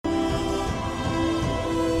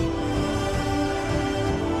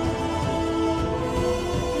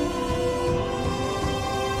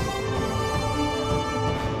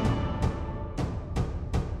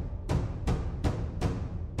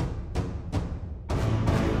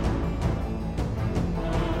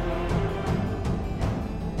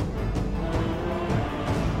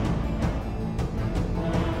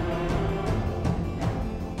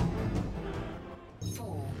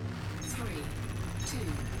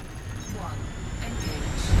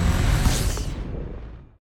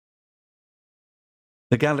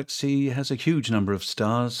The galaxy has a huge number of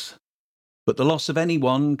stars, but the loss of any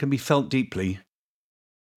one can be felt deeply,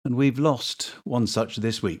 and we've lost one such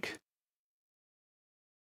this week.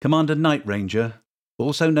 Commander Night Ranger,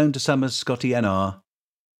 also known to some as Scotty NR,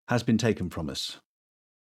 has been taken from us.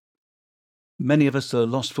 Many of us are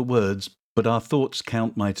lost for words, but our thoughts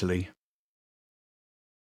count mightily.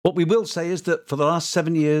 What we will say is that for the last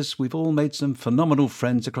 7 years, we've all made some phenomenal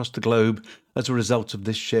friends across the globe as a result of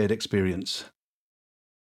this shared experience.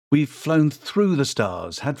 We've flown through the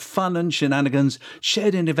stars, had fun and shenanigans,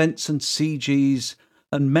 shared in events and CGs,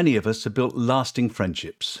 and many of us have built lasting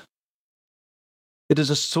friendships. It is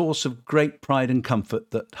a source of great pride and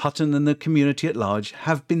comfort that Hutton and the community at large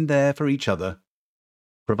have been there for each other,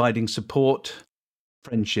 providing support,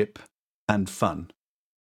 friendship, and fun.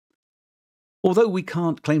 Although we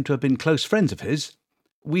can't claim to have been close friends of his,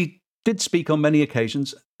 we did speak on many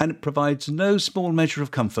occasions, and it provides no small measure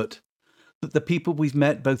of comfort that the people we've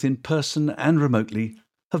met both in person and remotely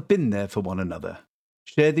have been there for one another,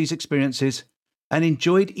 shared these experiences, and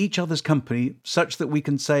enjoyed each other's company such that we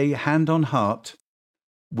can say, hand on heart,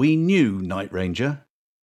 we knew Night Ranger,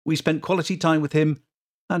 we spent quality time with him,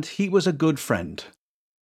 and he was a good friend.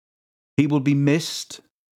 He will be missed,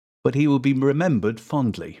 but he will be remembered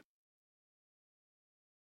fondly.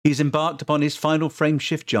 He's embarked upon his final frame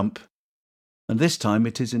shift jump, and this time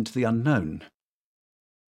it is into the unknown.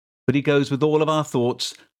 But he goes with all of our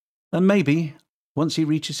thoughts, and maybe, once he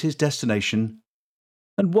reaches his destination,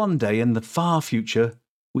 and one day in the far future,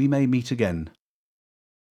 we may meet again,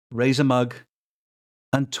 raise a mug,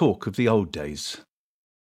 and talk of the old days.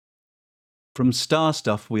 From star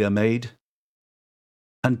stuff we are made,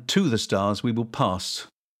 and to the stars we will pass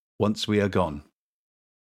once we are gone.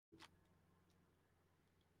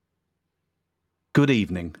 Good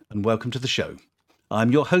evening, and welcome to the show.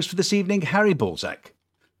 I'm your host for this evening, Harry Balzac.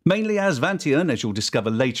 Mainly as Vantian, as you'll discover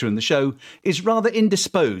later in the show, is rather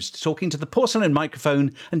indisposed, talking to the porcelain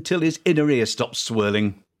microphone until his inner ear stops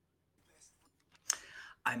swirling.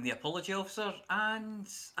 I'm the apology officer, and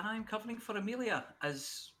I'm covering for Amelia,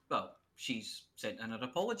 as, well, she's sent in her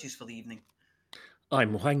apologies for the evening.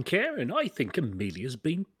 I'm Wanker, and I think Amelia's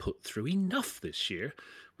been put through enough this year,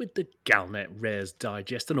 with the Galnet Rares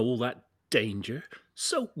Digest and all that danger,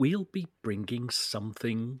 so we'll be bringing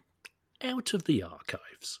something out of the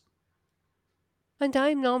archives. And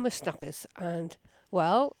I'm Norma Snappers, and,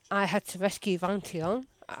 well, I had to rescue Vantion,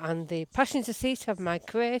 and the passenger seat of my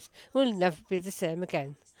crate will never be the same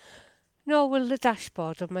again. Nor will the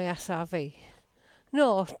dashboard of my SRV.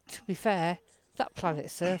 Nor, to be fair, that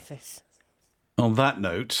planet's surface. On that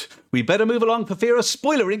note, we better move along for fear of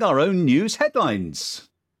spoilering our own news headlines.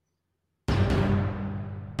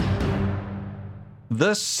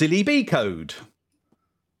 The Silly Bee Code.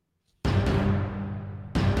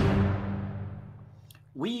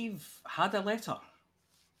 We've had a letter.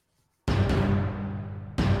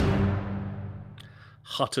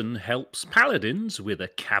 Hutton helps paladins with a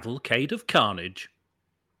cavalcade of carnage.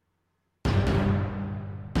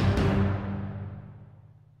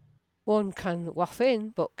 One can waff in,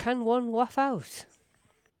 but can one waff out?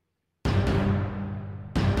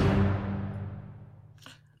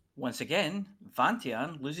 Once again,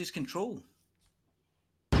 Vantian loses control.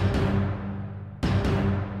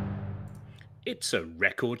 It's a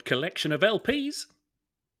record collection of LPs.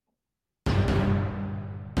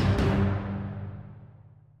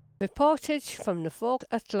 Reportage from the folk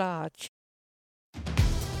at large.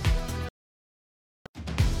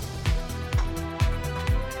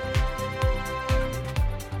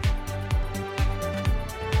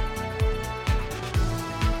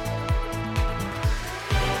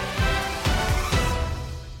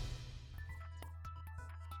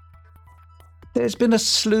 There's been a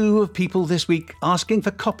slew of people this week asking for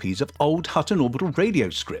copies of old Hutton Orbital radio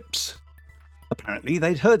scripts. Apparently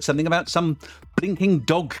they'd heard something about some blinking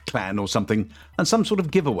dog clan or something, and some sort of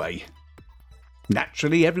giveaway.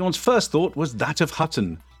 Naturally, everyone's first thought was that of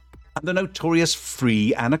Hutton, and the notorious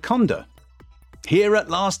Free Anaconda. Here at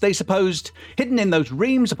last, they supposed, hidden in those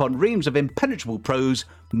reams upon reams of impenetrable prose,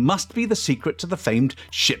 must be the secret to the famed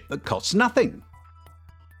ship that costs nothing.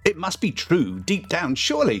 It must be true, deep down,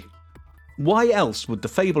 surely. Why else would the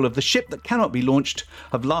fable of the ship that cannot be launched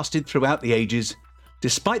have lasted throughout the ages,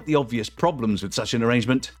 despite the obvious problems with such an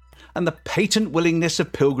arrangement, and the patent willingness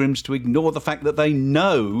of pilgrims to ignore the fact that they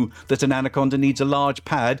know that an Anaconda needs a large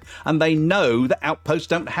pad, and they know that outposts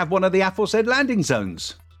don't have one of the aforesaid landing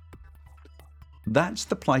zones? That's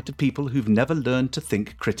the plight of people who've never learned to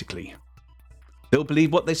think critically. They'll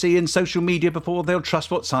believe what they see in social media before they'll trust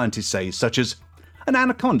what scientists say, such as, an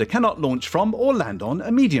anaconda cannot launch from or land on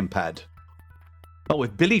a medium pad. Oh,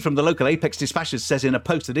 if Billy from the local Apex Dispatchers says in a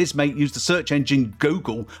post that his mate used the search engine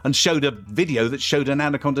Google and showed a video that showed an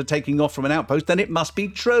anaconda taking off from an outpost, then it must be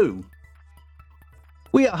true.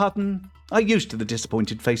 We at Hutton are used to the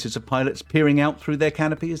disappointed faces of pilots peering out through their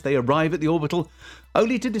canopy as they arrive at the orbital,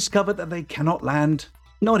 only to discover that they cannot land,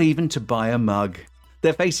 not even to buy a mug.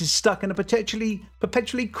 Their faces stuck in a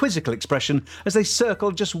perpetually quizzical expression as they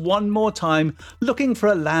circle just one more time, looking for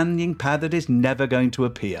a landing pad that is never going to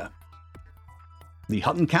appear. The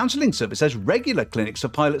Hutton Counselling Service has regular clinics for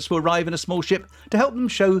pilots who arrive in a small ship to help them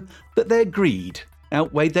show that their greed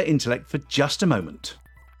outweighed their intellect for just a moment.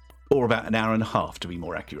 Or about an hour and a half, to be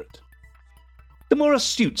more accurate. The more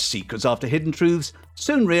astute seekers after hidden truths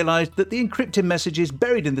soon realised that the encrypted messages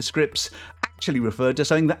buried in the scripts actually referred to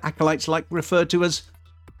something that acolytes like referred to as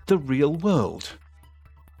the real world.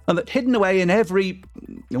 And that hidden away in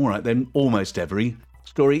almost every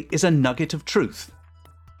story is a nugget of truth.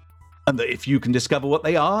 And that if you can discover what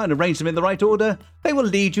they are and arrange them in the right order, they will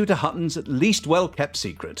lead you to Hutton's at least well-kept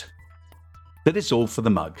secret. That it's all for the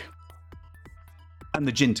mug. And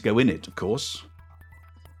the gin to go in it, of course.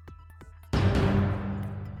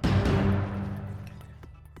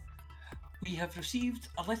 We have received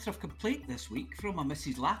a letter of complaint this week from a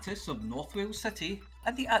Mrs. Lattice of North Wales City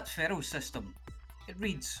and the Atferro system. It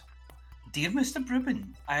reads, Dear Mr. Brubin,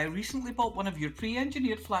 I recently bought one of your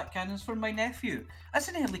pre-engineered flat cannons for my nephew as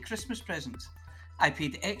an early Christmas present. I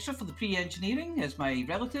paid extra for the pre-engineering as my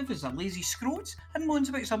relative is a lazy scrote and moans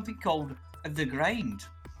about something called the grind.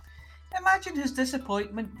 Imagine his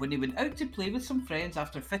disappointment when he went out to play with some friends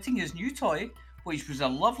after fitting his new toy, which was a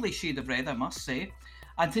lovely shade of red I must say,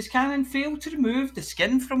 and his cannon failed to remove the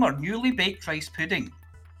skin from our newly baked rice pudding.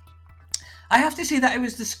 I have to say that I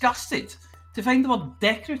was disgusted to find the word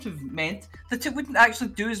decorative meant that it wouldn't actually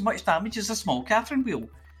do as much damage as a small Catherine wheel,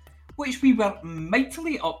 which we were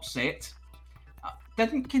mightily upset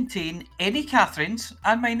didn't contain any Catherines,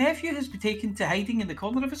 and my nephew has been taken to hiding in the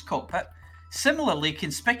corner of his cockpit, similarly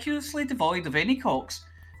conspicuously devoid of any cocks,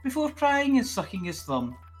 before crying and sucking his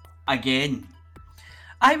thumb. Again.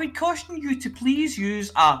 I would caution you to please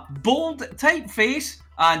use a bold typeface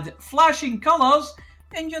and flashing colours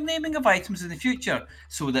in your naming of items in the future,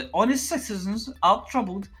 so that honest citizens aren't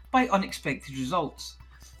troubled by unexpected results,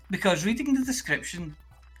 because reading the description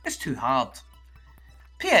is too hard.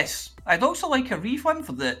 P.S. I'd also like a refund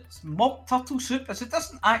for the mock turtle soup, as it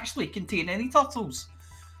doesn't actually contain any turtles.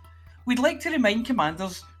 We'd like to remind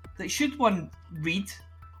commanders that should one read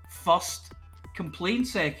first, complain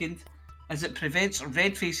second, as it prevents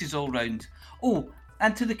red faces all round. Oh,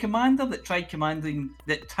 and to the commander that tried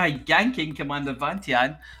ganking Commander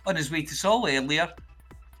Vantian on his way to Sol earlier,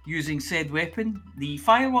 using said weapon, the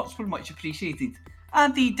fireworks were much appreciated,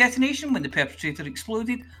 and the detonation when the perpetrator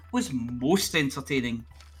exploded was most entertaining.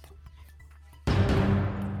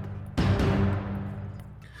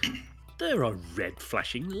 There are red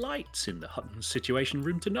flashing lights in the Hutton Situation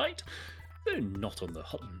Room tonight. They're not on the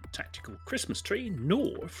Hutton Tactical Christmas tree,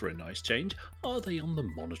 nor, for a nice change, are they on the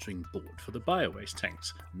monitoring board for the biowaste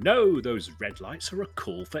tanks. No, those red lights are a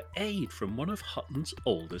call for aid from one of Hutton's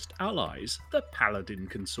oldest allies, the Paladin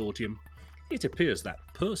Consortium. It appears that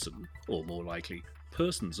person, or more likely,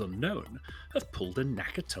 persons unknown, have pulled a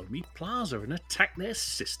Nakatomi Plaza and attacked their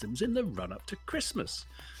systems in the run-up to Christmas.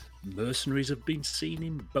 Mercenaries have been seen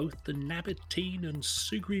in both the Nabatine and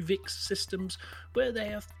Sugrivix systems, where they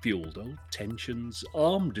have fueled old tensions,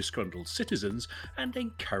 armed disgruntled citizens, and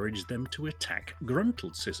encouraged them to attack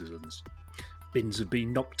gruntled citizens. Bins have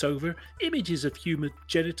been knocked over, images of human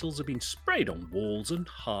genitals have been sprayed on walls, and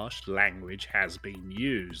harsh language has been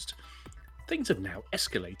used. Things have now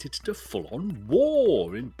escalated to full-on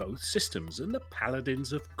war in both systems, and the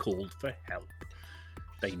Paladins have called for help.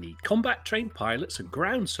 They need combat-trained pilots and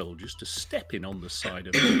ground soldiers to step in on the side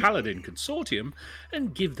of the Paladin Consortium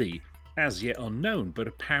and give the, as yet unknown but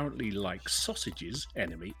apparently like sausages,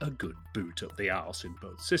 enemy a good boot up the arse in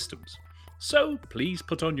both systems. So please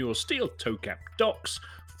put on your steel toe-cap docks,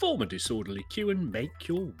 form a disorderly queue and make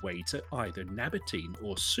your way to either Nabatine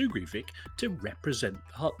or Sugrivik to represent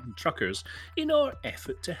the Hutton truckers in our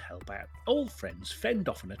effort to help out old friends fend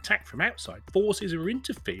off an attack from outside forces who are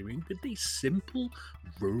interfering with the simple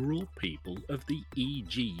rural people of the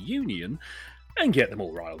EG Union and get them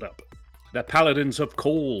all riled up. The Paladins have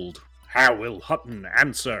called. How will Hutton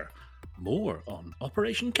answer? More on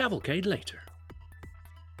Operation Cavalcade later.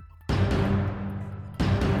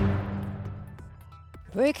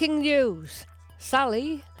 Breaking news.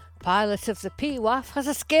 Sally, pilot of the PWAF, has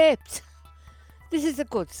escaped. This is a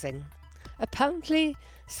good thing. Apparently,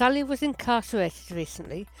 Sally was incarcerated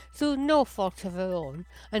recently through no fault of her own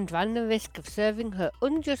and ran the risk of serving her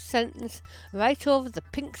unjust sentence right over the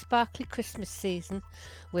pink sparkly Christmas season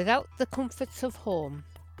without the comforts of home.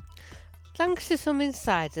 Thanks to some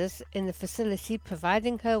insiders in the facility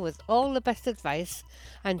providing her with all the best advice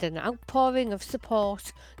and an outpouring of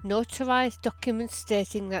support, notarized documents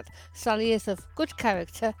stating that Sally is of good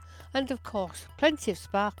character and of course plenty of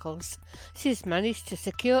sparkles, she's managed to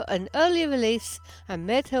secure an early release and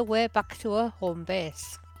made her way back to her home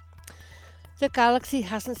base. The galaxy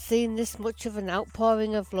hasn't seen this much of an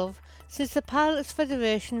outpouring of love since the Pilots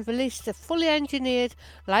Federation released a fully engineered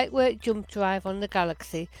lightweight jump drive on the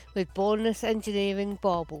Galaxy with bonus engineering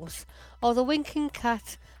baubles, or the Winking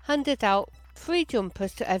Cat handed out free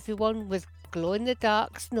jumpers to everyone with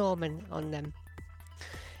glow-in-the-dark snowmen on them.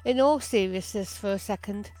 In all seriousness for a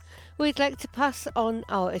second, we'd like to pass on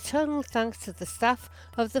our eternal thanks to the staff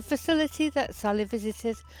of the facility that Sally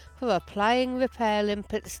visited for applying repair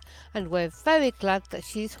limpets, and we're very glad that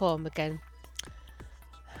she's home again.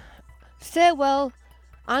 Stay well,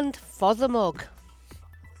 and for the mug.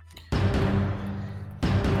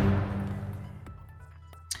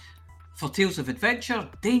 For tales of adventure,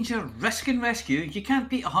 danger, risk and rescue, you can't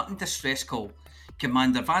beat a Hutton distress call.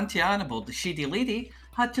 Commander Vantian aboard the Shady Lady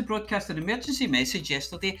had to broadcast an emergency message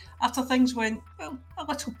yesterday after things went, well, a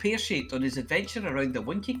little pear-shaped on his adventure around the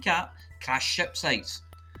Winking Cat crash ship sites.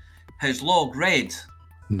 His log read,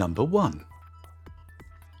 Number 1.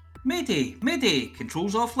 Mayday, Mayday,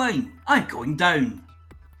 controls offline, I'm going down.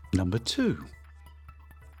 Number 2.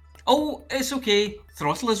 Oh, it's okay,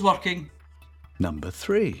 throttle is working. Number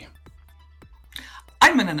 3.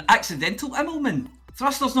 I'm in an accidental Immelman,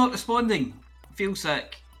 thruster's not responding, feel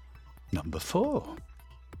sick. Number 4.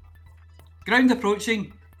 Ground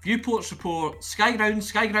approaching, viewports report, skyground,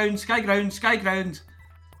 skyground, skyground, skyground.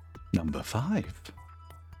 Number 5.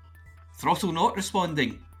 Throttle not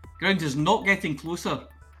responding, ground is not getting closer,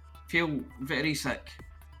 feel very sick.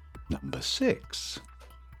 Number 6.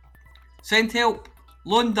 Send help,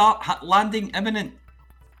 lone dart landing imminent.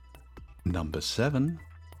 Number 7.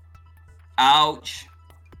 Ouch.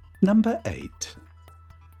 Number 8.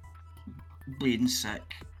 Bleeding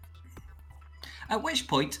sick. At which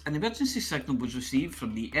point, an emergency signal was received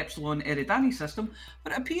from the Epsilon Eridani system,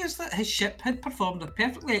 where it appears that his ship had performed a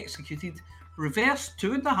perfectly executed reverse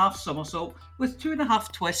 2.5 somersault with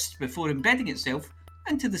 2.5 twists before embedding itself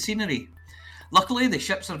into the scenery. Luckily, the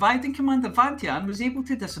ship survived and Commander Vantian was able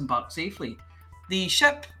to disembark safely. The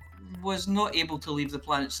ship was not able to leave the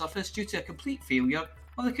planet's surface due to a complete failure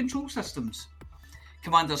of the control systems.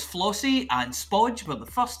 Commanders Flossie and Spodge were the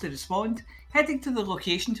first to respond, heading to the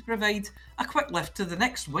location to provide a quick lift to the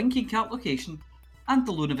next Winking Cat location and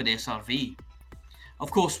the loan of an SRV. Of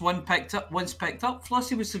course, once picked up,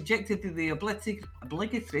 Flossie was subjected to the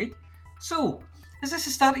obligatory, so, is this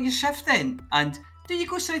the start of your shift then? And do you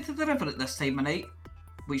go south of the river at this time of night?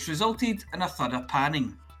 Which resulted in a thorough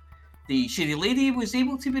panning. The Shady Lady was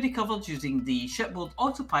able to be recovered using the shipboard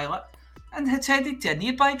autopilot and had headed to a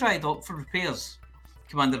nearby dry dock for repairs.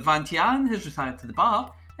 Commander Vantian has retired to the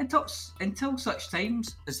bar until such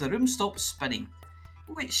times as the room stops spinning,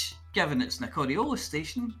 which, given it's an Coriolis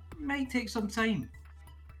station, might take some time.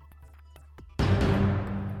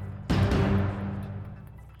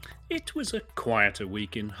 It was a quieter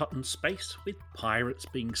week in Hutton space, with pirates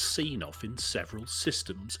being seen off in several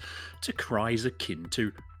systems to cries akin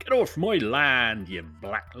to "Get off my land, you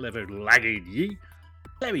black-livered laggard ye!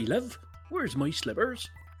 Larry, love, where's my slippers?"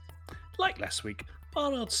 Like last week,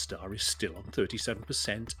 Barnard's star is still on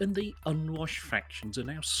 37%, and the unwashed factions are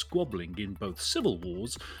now squabbling in both civil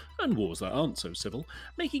wars and wars that aren't so civil,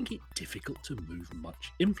 making it difficult to move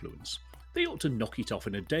much influence. They ought to knock it off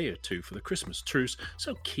in a day or two for the Christmas truce,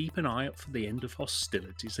 so keep an eye out for the end of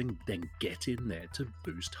hostilities and then get in there to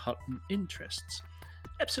boost Hutton interests.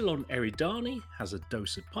 Epsilon Eridani has a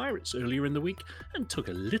dose of pirates earlier in the week and took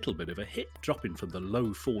a little bit of a hit, dropping from the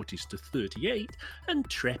low 40s to 38, and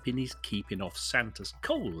Treppin is keeping off Santa's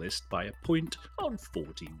coal list by a point on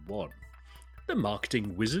 41. The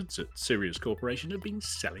marketing wizards at Sirius Corporation have been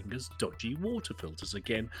selling us dodgy water filters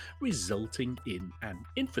again, resulting in an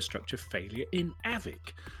infrastructure failure in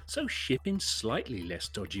Avik, so shipping slightly less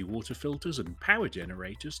dodgy water filters and power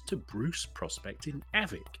generators to Bruce Prospect in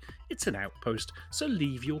Avik. It's an outpost, so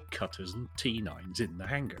leave your cutters and T9s in the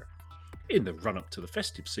hangar. In the run-up to the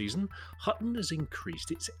festive season, Hutton has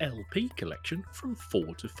increased its LP collection from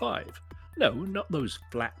 4 to 5. No, not those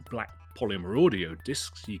flat black polymer audio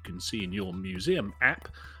discs you can see in your museum app,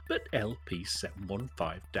 but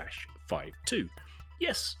LP715-52.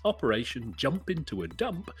 Yes, Operation Jump Into a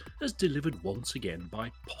Dump has delivered once again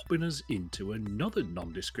by popping us into another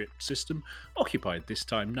nondescript system, occupied this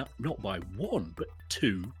time not by one but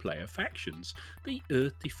two player factions, the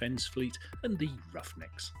Earth Defence Fleet and the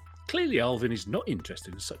Roughnecks. Clearly Alvin is not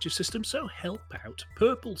interested in such a system, so help out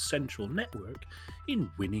Purple Central Network in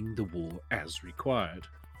winning the war as required.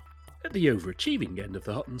 At the overachieving end of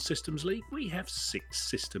the Hutton Systems League, we have 6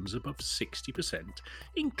 systems above 60%,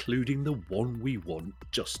 including the one we won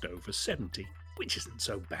just over 70, which isn't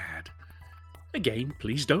so bad. Again,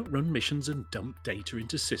 please don't run missions and dump data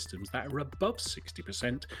into systems that are above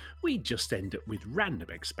 60%, we just end up with random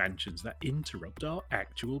expansions that interrupt our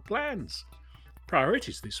actual plans.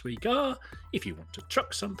 Priorities this week are, if you want to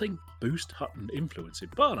truck something, boost Hutton influence in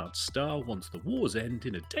Barnard's Star once the wars end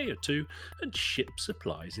in a day or two, and ship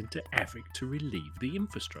supplies into Avik to relieve the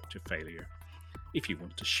infrastructure failure. If you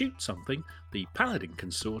want to shoot something, the Paladin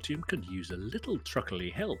Consortium could use a little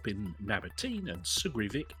truckerly help in Nabatine and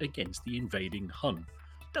Sugrivik against the invading Hun.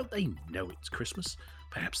 Don't they know it's Christmas?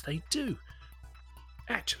 Perhaps they do.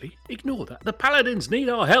 Actually, ignore that. The Paladins need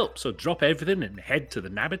our help, so drop everything and head to the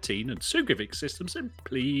Nabatine and Sugrivik systems and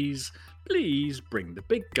please, please bring the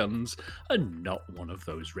big guns and not one of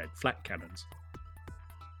those red flak cannons.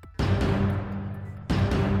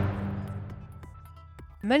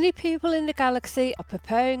 Many people in the galaxy are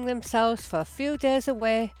preparing themselves for a few days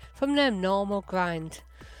away from their normal grind,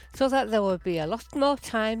 so that there will be a lot more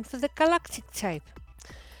time for the galactic type.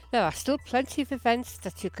 There are still plenty of events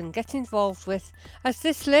that you can get involved with, as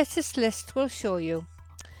this latest list will show you.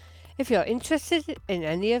 If you're interested in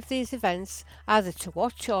any of these events, either to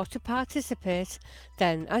watch or to participate,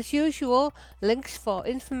 then as usual, links for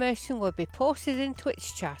information will be posted in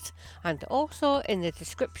Twitch chat and also in the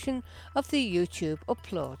description of the YouTube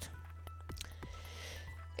upload.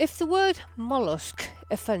 If the word mollusk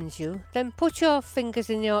offends you, then put your fingers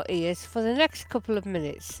in your ears for the next couple of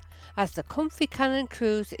minutes, as the Comfy Cannon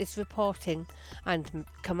Cruise is reporting, and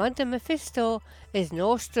Commander Mephisto is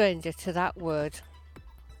no stranger to that word.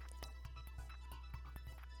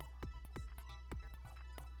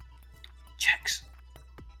 Checks.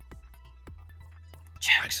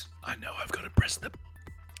 I know I've got to press the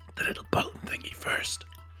little button thingy first.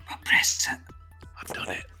 Well, press it. I've done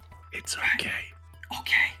it. It's okay.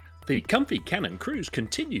 Okay. The Comfy Cannon Cruise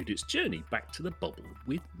continued its journey back to the bubble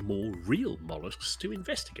with more real mollusks to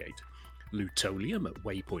investigate. Lutolium at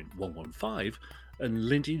waypoint 115 and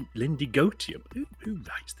Lindigotium, who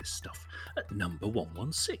writes this stuff, at number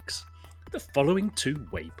 116. The following 2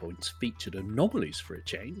 waypoints featured anomalies for a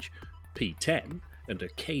change, P10 and a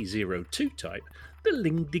K02 type. The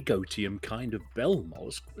Lindigotium kind of bell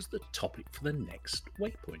mollusk was the topic for the next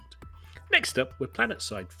waypoint. Next up were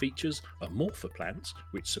planet-side features, Amorphoplants,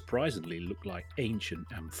 which surprisingly look like ancient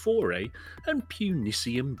amphorae, and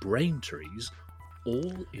Punicium brain trees,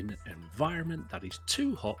 all in an environment that is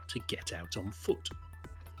too hot to get out on foot.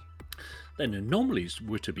 Then anomalies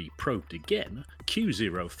were to be probed again,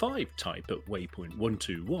 Q05 type at waypoint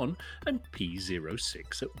 121 and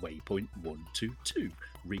P06 at waypoint 122,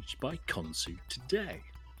 reached by Khonsu today.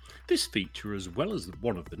 This feature, as well as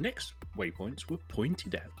one of the next waypoints, were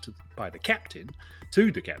pointed out by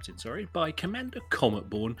Commander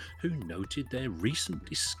Cometborn, who noted their recent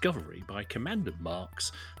discovery by Commander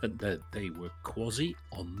Marks and that they were quasi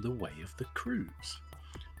on the way of the cruise.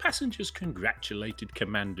 Passengers congratulated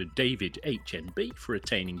Commander David HNB for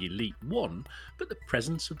attaining Elite 1, but the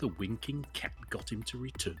presence of the winking cat got him to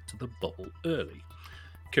return to the bubble early.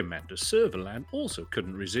 Commander Servalan also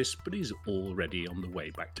couldn't resist, but is already on the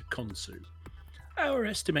way back to Khonsu. Our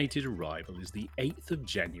estimated arrival is the 8th of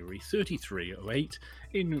January 3308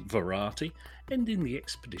 in Varati, ending the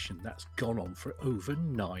expedition that's gone on for over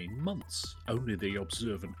 9 months. Only the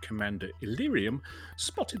observant Commander Illyrium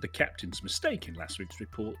spotted the captain's mistake in last week's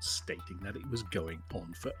report, stating that it was going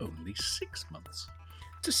on for only 6 months.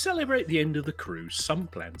 To celebrate the end of the cruise, some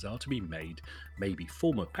plans are to be made. Maybe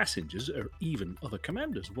former passengers or even other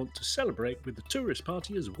commanders want to celebrate with the tourist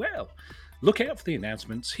party as well. Look out for the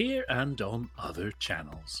announcements here and on other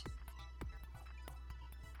channels.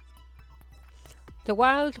 The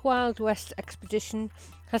Wild Wild West expedition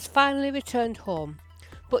has finally returned home,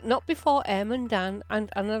 but not before Eamon Dan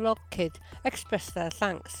and Analog Kid express their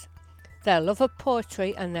thanks. Their love of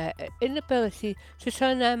poetry and their inability to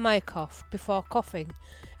turn their mic off before coughing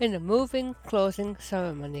in a moving closing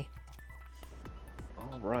ceremony.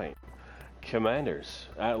 All right. Commanders,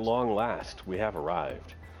 at long last, we have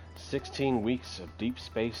arrived. 16 weeks of deep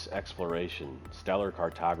space exploration, stellar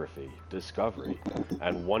cartography, discovery,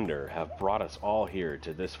 and wonder have brought us all here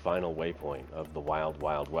to this final waypoint of the Wild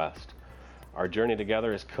Wild West. Our journey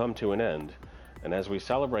together has come to an end. and as we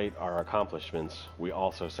celebrate our accomplishments, we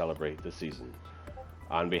also celebrate the season.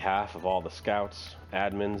 On behalf of all the scouts,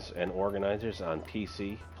 admins, and organizers on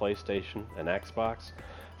PC, PlayStation, and Xbox,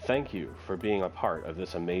 thank you for being a part of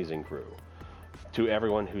this amazing crew. To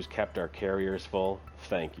everyone who's kept our carriers full,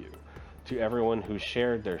 thank you. To everyone who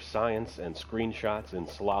shared their science and screenshots in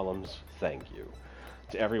slaloms, thank you.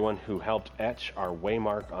 To everyone who helped etch our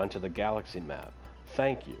waymark onto the galaxy map,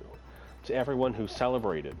 thank you. To everyone who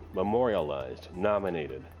celebrated, memorialized,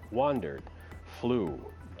 nominated, wandered, flew,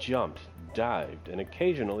 jumped, dived, and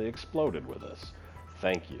occasionally exploded with us,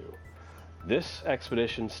 thank you. This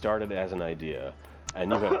expedition started as an idea,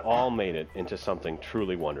 and you have all made it into something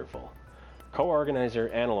truly wonderful. Co-organizer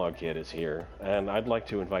Analog Kid is here, and I'd like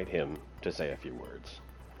to invite him to say a few words.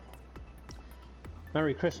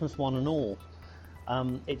 Merry Christmas, one and all.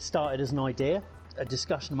 It started as an idea, a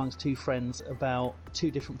discussion amongst two friends about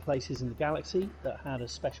two different places in the galaxy that had a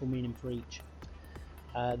special meaning for each.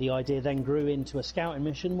 The idea then grew into a scouting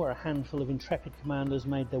mission where a handful of intrepid commanders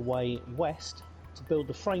made their way west to build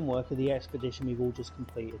the framework of the expedition we've all just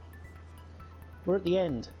completed. We're at the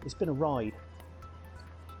end. It's been a ride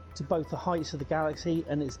to both the heights of the galaxy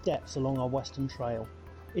and its depths along our western trail.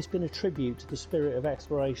 It's been a tribute to the spirit of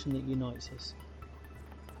exploration that unites us.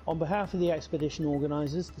 On behalf of the expedition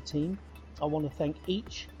organisers, the team, I want to thank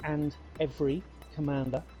each and every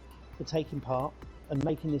commander for taking part and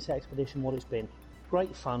making this expedition what it's been.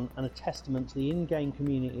 Great fun and a testament to the in-game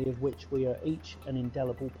community of which we are each an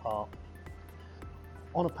indelible part.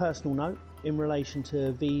 On a personal note, in relation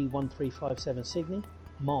to V1357 Cygni,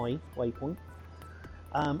 my waypoint,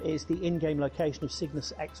 it's the in-game location of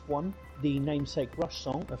Cygnus X1, the namesake Rush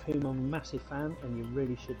song, of whom I'm a massive fan, and you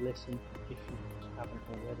really should listen if you haven't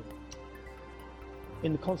already.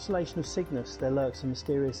 In the constellation of Cygnus, there lurks a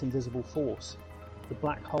mysterious invisible force, the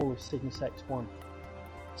black hole of Cygnus X1.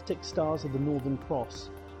 6 stars of the Northern Cross,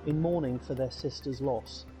 in mourning for their sister's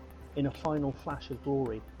loss, in a final flash of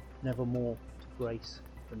glory, nevermore to grace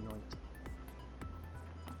the night.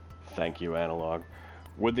 Thank you, Analog.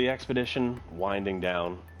 With the expedition winding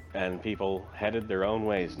down and people headed their own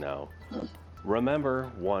ways now,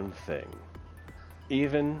 remember one thing.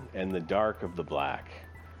 Even in the dark of the black,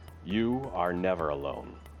 you are never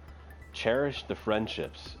alone. Cherish the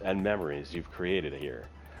friendships and memories you've created here,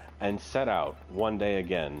 and set out one day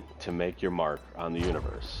again to make your mark on the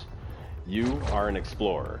universe. You are an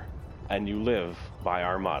explorer, and you live by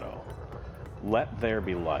our motto, let there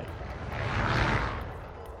be light.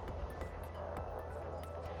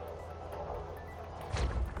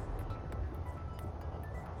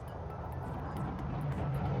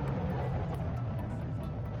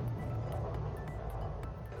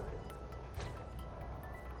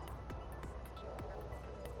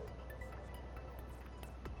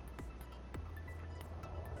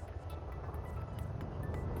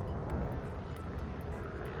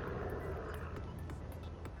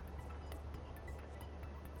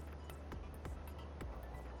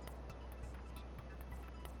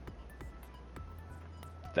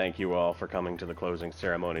 Thank you all for coming to the closing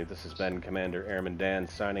ceremony. This has been Commander Airman Dan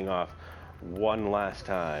signing off one last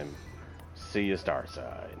time. See you,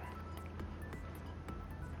 Starside.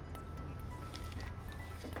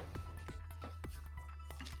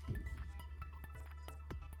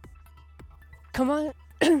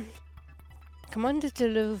 Commander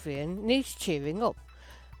Deluvian needs cheering up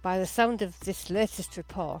by the sound of this latest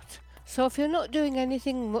report. So if you're not doing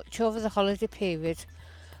anything much over the holiday period,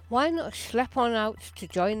 why not schlep on out to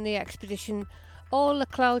join the expedition All the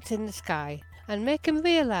Clouds in the Sky and make him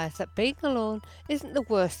realise that being alone isn't the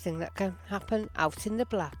worst thing that can happen out in the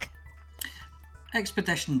black.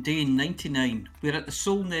 Expedition Day 99. We're at the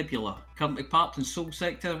Sol Nebula, currently parked in Sol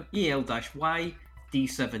Sector EL-Y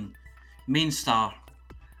D7. Main star.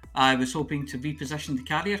 I was hoping to reposition the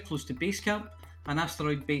carrier close to base camp, an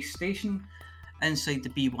asteroid base station, inside the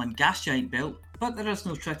B1 gas giant belt, but there is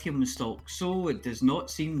no tritium in stock, so it does not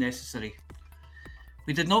seem necessary.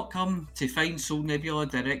 We did not come to find Sol Nebula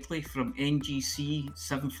directly from NGC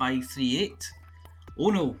 7538. Oh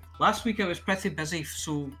no, last week I was pretty busy,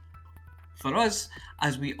 so for us,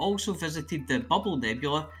 as we also visited the Bubble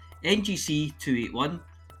Nebula, NGC 281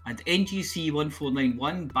 and NGC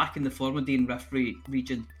 1491 back in the Formidane Rift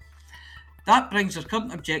region. That brings our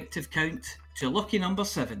current objective count to a lucky number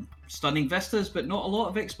 7. Stunning vistas, but not a lot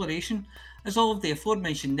of exploration, as all of the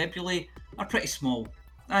aforementioned nebulae are pretty small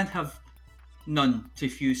and have none to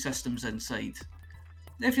few systems inside.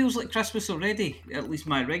 It feels like Christmas already, at least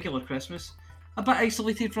my regular Christmas, a bit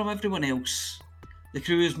isolated from everyone else. The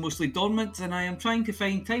crew is mostly dormant and I am trying to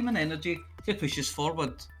find time and energy to push us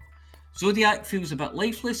forward. Zodiac feels a bit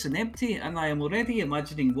lifeless and empty, and I am already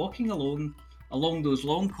imagining walking alone along those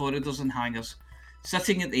long corridors and hangars,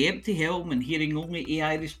 sitting at the empty helm and hearing only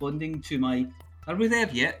AI responding to my "Are we there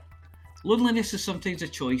yet?" Loneliness is sometimes a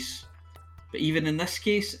choice, but even in this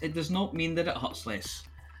case, it does not mean that it hurts less.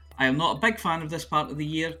 I am not a big fan of this part of the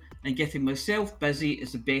year, and getting myself busy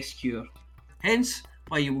is the best cure. Hence,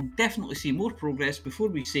 why you will definitely see more progress before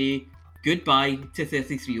we say goodbye to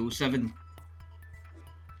 3307.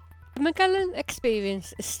 The Magellan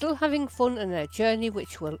Experience is still having fun on their journey,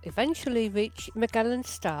 which will eventually reach Magellan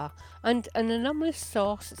Star, and an anomalous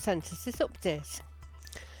source sent us this update.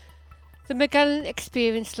 The Magellan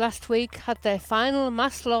Experience last week had their final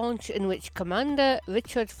mass launch, in which Commander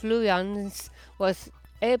Richard Florians was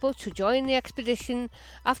able to join the expedition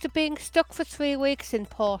after being stuck for 3 weeks in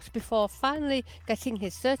port before finally getting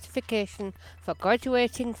his certification for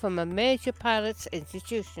graduating from a major pilot's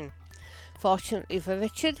institution. Fortunately for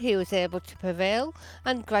Richard, he was able to prevail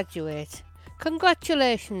and graduate.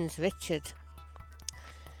 Congratulations, Richard.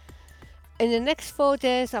 In the next 4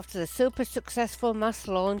 days after the super successful mass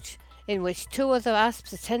launch, in which 2 other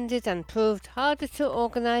ASPs attended and proved harder to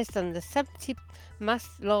organise than the 70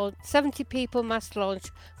 people mass launch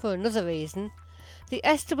for another reason, the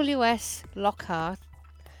SWS Lockhart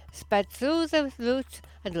sped through the route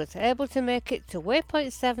and was able to make it to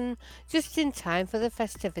Waypoint 7 just in time for the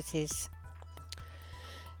festivities.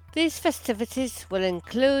 These festivities will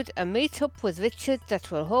include a meet-up with Richard that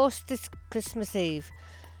will host this Christmas Eve.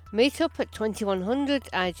 Meet-up at 2100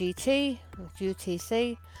 IGT,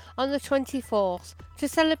 UTC, on the 24th to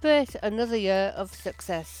celebrate another year of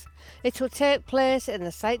success. It will take place in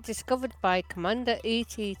the site discovered by Commander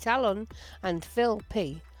E.T. Talon and Phil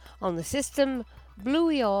P. on the system Blue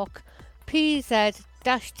York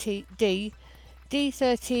PZ-D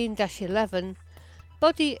D13-11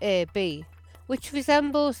 Body AB, which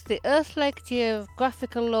resembles the Earth-like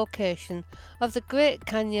geographical location of the Great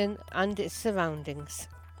Canyon and its surroundings.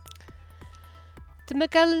 The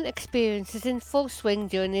Magellan Experience is in full swing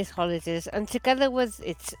during these holidays, and together with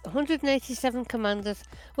its 187 commanders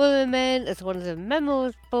will remain as one of the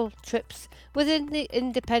memorable trips within the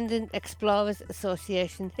Independent Explorers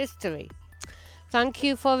Association history. Thank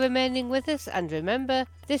you for remaining with us, and remember,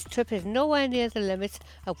 this trip is nowhere near the limit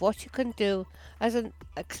of what you can do as an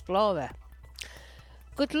explorer.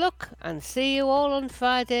 Good luck, and see you all on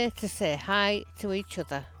Friday to say hi to each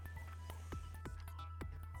other.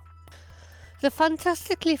 The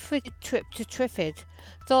fantastically fitted trip to Trifid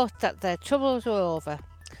thought that their troubles were over,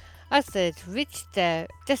 as they'd reached their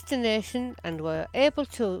destination and were able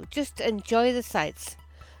to just enjoy the sights.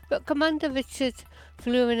 But Commander Richard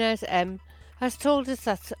Florinas M has told us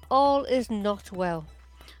that all is not well.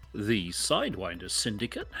 The Sidewinder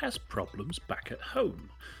Syndicate has problems back at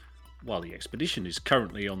home. While the expedition is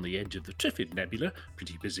currently on the edge of the Trifid Nebula,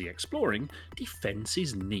 pretty busy exploring, defence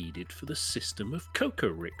is needed for the system of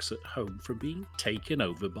Kokorix at home from being taken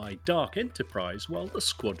over by Dark Enterprise while the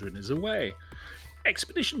squadron is away.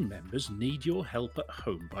 Expedition members need your help at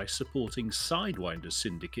home by supporting Sidewinder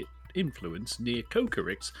Syndicate influence near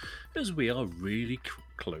Kokorix, as we are really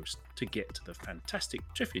close to get to the fantastic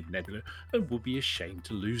Trifid Nebula and would be ashamed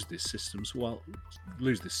to lose this system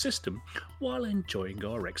while enjoying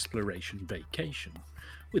our exploration vacation.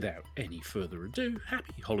 Without any further ado,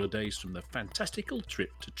 happy holidays from the fantastical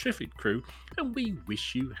trip to Trifid crew, and we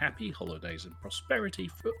wish you happy holidays and prosperity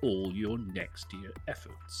for all your next year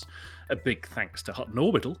efforts. A big thanks to Hutton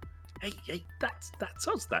Orbital. Hey, that's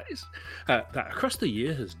us, that is. That across the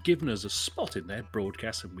year has given us a spot in their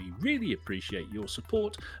broadcast, and we really appreciate your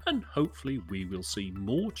support, and hopefully we will see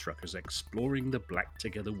more truckers exploring the black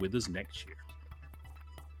together with us next year.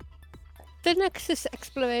 The Nexus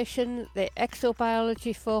Exploration, the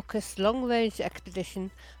exobiology-focused long-range expedition,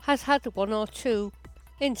 has had 1 or 2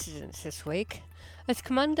 incidents this week, as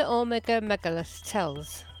Commander Omega Megalus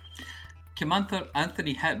tells. Commander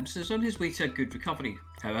Anthony Hibbs is on his way to a good recovery.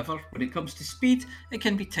 However, when it comes to speed, it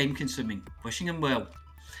can be time-consuming. Wishing him well.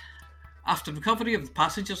 After recovery of the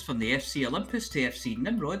passengers from the FC Olympus to FC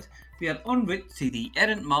Nimrod, we are en route to the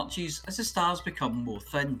errant marches as the stars become more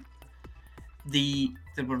thin.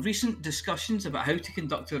 There were recent discussions about how to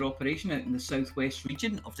conduct our operation out in the southwest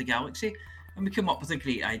region of the galaxy, and we came up with a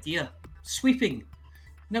great idea: sweeping.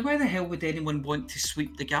 Now, why the hell would anyone want to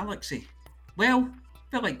sweep the galaxy? Well,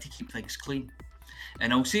 we like to keep things clean.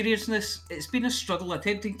 In all seriousness, it's been a struggle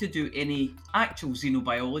attempting to do any actual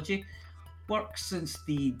xenobiology work since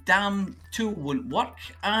the damn tool won't work,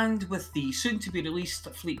 and with the soon-to-be-released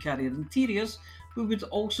fleet carrier interiors, we would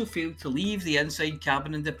also fail to leave the inside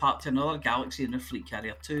cabin and depart to another galaxy in our fleet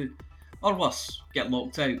carrier too. Or worse, get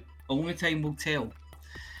locked out. Only time will tell.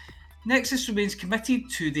 Nexus remains committed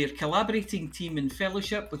to their collaborating team and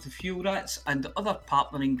fellowship with the Fuel Rats and other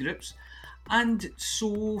partnering groups, and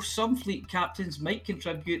so some fleet captains might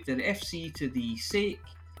contribute their FC to the sake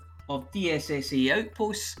of DSSA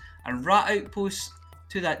outposts and rat outposts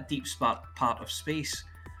to that deep part of space.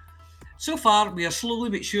 So far, we are slowly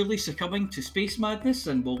but surely succumbing to space madness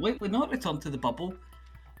and will likely not return to the bubble.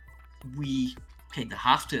 We kind of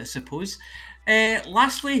have to, I suppose.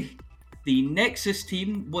 Lastly, the Nexus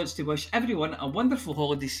team wants to wish everyone a wonderful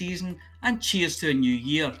holiday season and cheers to a new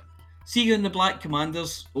year. See you in the Black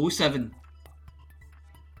Commanders 07.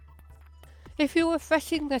 If you were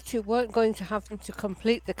fretting that you weren't going to have them to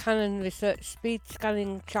complete the Canon Research Speed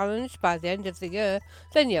Scanning Challenge by the end of the year,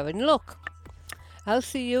 then you're in luck.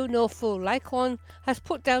 LCU No Fool Like One has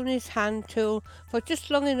put down his hand tool for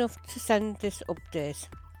just long enough to send this update.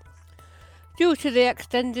 Due to the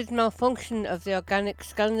extended malfunction of the organic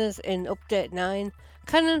scanners in Update 9,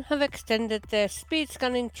 Canon have extended their speed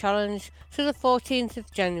scanning challenge to the 14th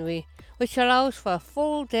of January, which allows for a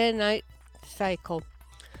full day-night cycle.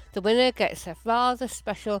 The winner gets a rather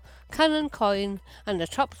special Canon coin, and the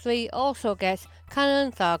top 3 also get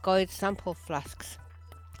Canon Thargoid sample flasks.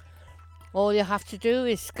 All you have to do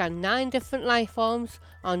is scan 9 different lifeforms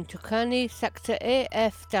on Tucani Sector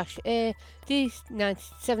AF-A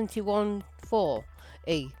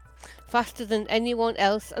D971-4E, faster than anyone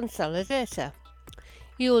else on Stellar Data.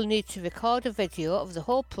 You will need to record a video of the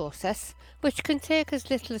whole process, which can take as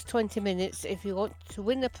little as 20 minutes if you want to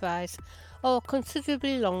win a prize, or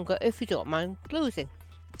considerably longer if you don't mind losing.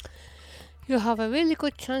 You have a really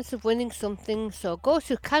good chance of winning something, so go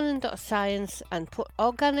to canon.science and put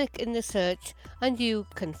organic in the search and you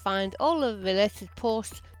can find all the related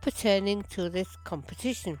posts pertaining to this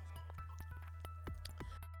competition.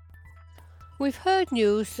 We've heard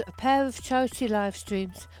news of a pair of charity live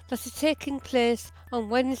streams that are taking place on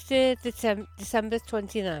Wednesday, December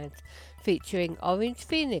 29th, featuring Orange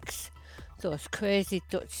Phoenix, those crazy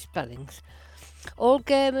Dutch spellings, Old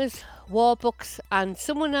Gamers, Warbucks, and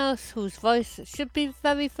someone else whose voice should be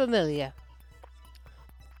very familiar.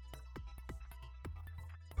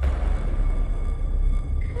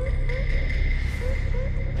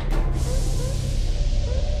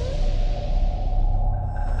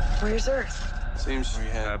 Where's Earth? Seems we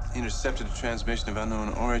have intercepted a transmission of unknown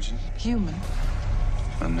origin. Human.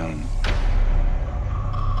 Unknown.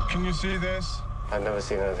 Can you see this? I've never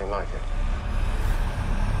seen anything like it.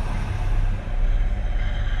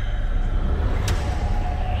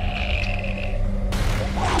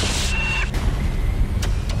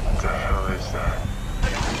 What the hell is that?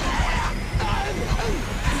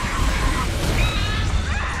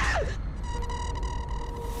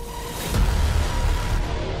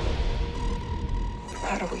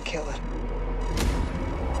 How do we kill it?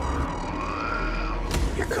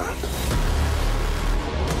 You're gone.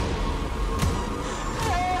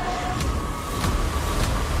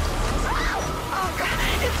 Oh, God,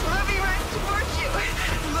 it's moving right towards you.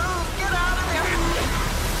 Move, get out of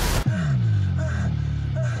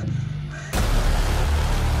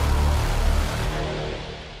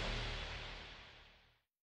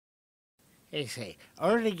there. I say,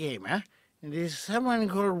 Early Gamer, there's someone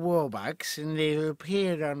called Warbucks, and they've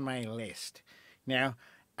appeared on my list. Now,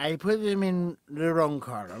 I put them in the wrong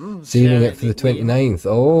column. Saving it for the 29th.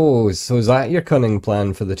 Oh, so is that your cunning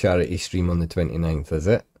plan for the charity stream on the 29th, is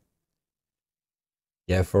it?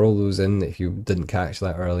 Yeah, for all those in, if you didn't catch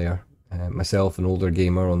that earlier, myself and Older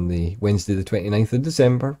Gamer on the Wednesday the 29th of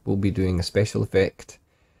December will be doing a special effect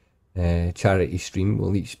charity stream.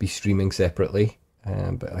 We'll each be streaming separately,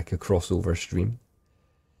 but like a crossover stream.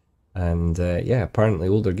 And yeah, apparently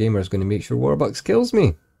Older Gamer is going to make sure Warbucks kills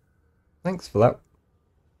me. Thanks for that.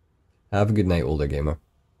 Have a good night, Older Gamer.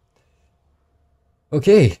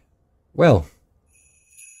 Okay, well.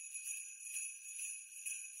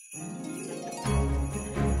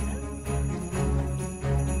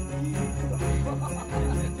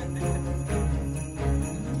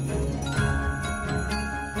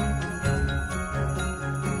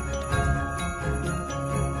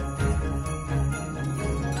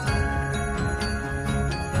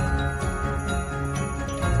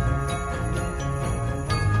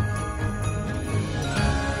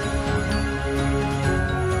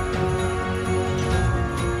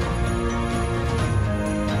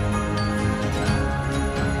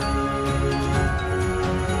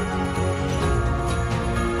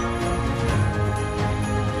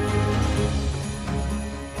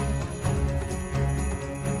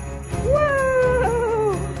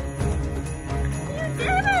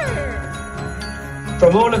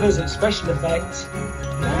 From all of us at Special Effects.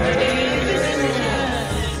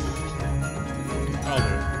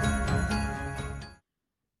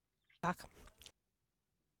 back.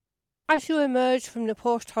 As you emerge from the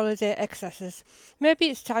post-holiday excesses, maybe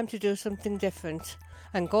it's time to do something different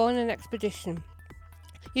and go on an expedition.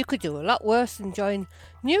 You could do a lot worse than join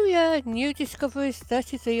New Year, New Discoveries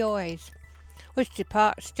 3308, which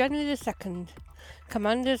departs January the 2nd.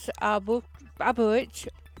 Commanders Aberich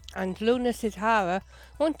and Luna Sidhara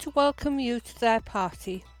want to welcome you to their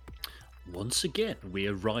party. Once again, we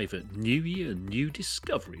arrive at New Year, New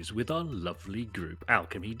Discoveries with our lovely group,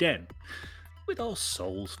 Alchemy Den. With our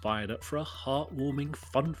souls fired up for a heartwarming,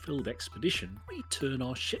 fun-filled expedition, we turn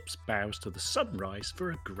our ship's bows to the sunrise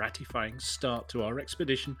for a gratifying start to our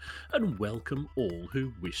expedition and welcome all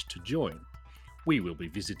who wish to join. We will be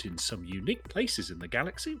visiting some unique places in the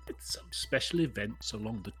galaxy with some special events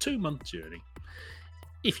along the 2-month journey.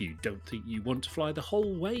 If you don't think you want to fly the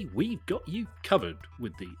whole way, we've got you covered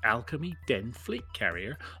with the Alchemy Den fleet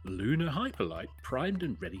carrier, Lunar Hyperlight, primed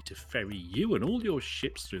and ready to ferry you and all your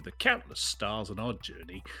ships through the countless stars on our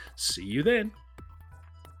journey. See you then.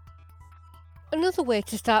 Another way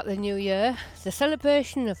to start the new year, the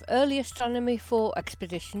celebration of Early Astronomy 4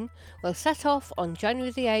 expedition will set off on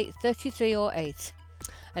January the 8th, 3308.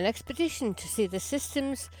 An expedition to see the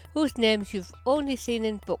systems whose names you've only seen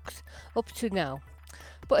in books up to now.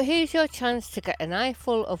 But here's your chance to get an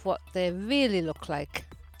eyeful of what they really look like.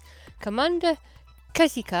 Commander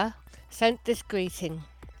Kezika sent this greeting.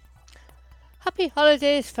 Happy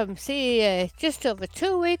holidays from CEA. Just over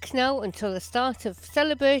 2 weeks now until the start of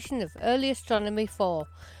celebration of Early Astronomy 4.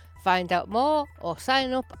 Find out more or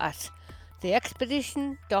sign up at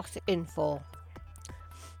theexpedition.info.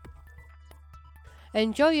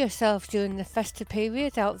 Enjoy yourself during the festive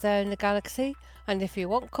period out there in the galaxy, and if you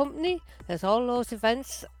want company, there's all those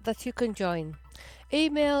events that you can join.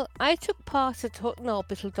 Email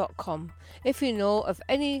itookpart@huttonorbital.com if you know of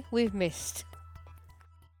any we've missed.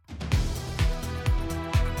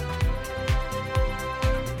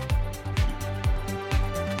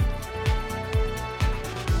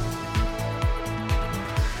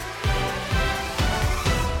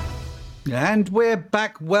 And we're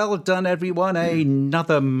back. Well done, everyone.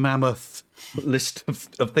 Another mammoth list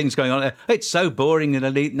of things going on. It's so boring in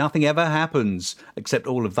Elite. Nothing ever happens except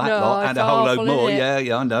all of that lot and a whole load more.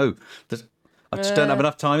 Yeah, I know. I just don't have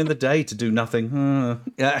enough time in the day to do nothing.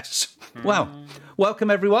 Yes. Well, welcome,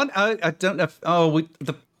 everyone. I don't know if...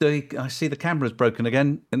 I see the camera's broken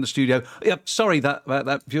again in the studio. Yeah, sorry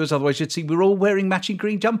that viewers. Otherwise, you'd see we're all wearing matching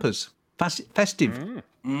green jumpers. Festive.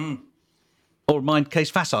 Or mind case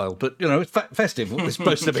facile, but it's festive. What it's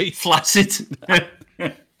supposed to be. Flaccid.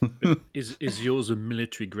 Is yours a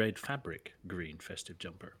military grade fabric green festive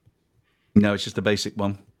jumper? No, it's just a basic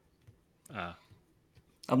one.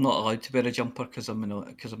 I'm not allowed to wear a jumper because I'm not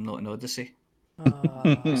an Odyssey.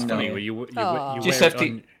 It's funny where you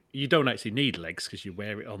you don't actually need legs because you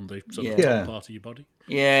wear it on the sort of top part of your body.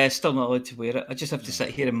 Yeah, still not allowed to wear it. I just have to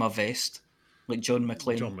sit here in my vest. Like John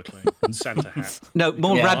McClane. And Santa hat. No,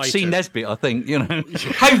 more Rabsy Nesbitt, I think,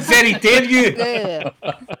 How very dare you!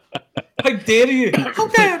 How dare you! How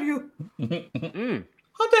dare you!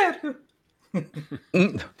 How dare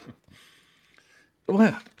you!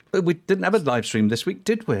 Well, we didn't have a live stream this week,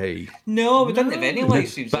 did we? No, we didn't have any live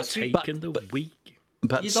streams this week. Taking the week.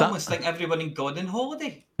 But you'd almost think everyone in God on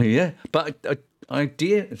holiday. Yeah, but I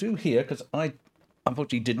do hear, because I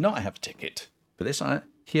unfortunately did not have a ticket for this, I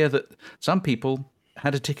hear that some people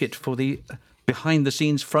had a ticket for the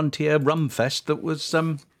behind-the-scenes Frontier Rum Fest that was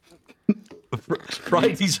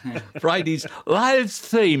Friday's live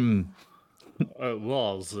stream. It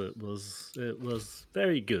was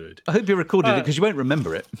very good. I hope you recorded it because you won't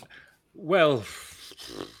remember it. Well,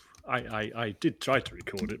 I did try to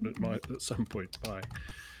record it, but at some point my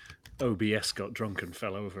OBS got drunk and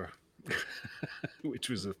fell over, which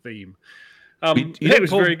was a theme. It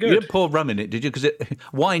was very good. You didn't pour rum in it, did you? Because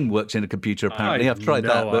wine works in a computer, apparently. I've tried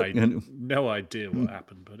that. But, no idea what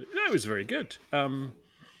happened, but it was very good.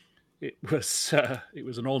 It was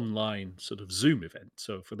an online sort of Zoom event.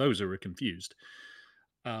 So for those who are confused,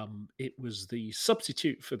 it was the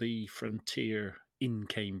substitute for the Frontier in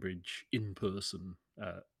Cambridge in-person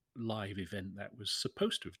live event that was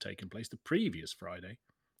supposed to have taken place the previous Friday,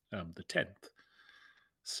 the 10th.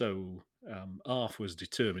 So Arf was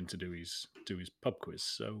determined to do his pub quiz,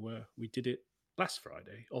 so we did it last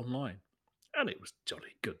Friday online, and it was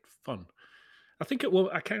jolly good fun. I think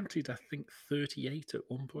I counted 38 at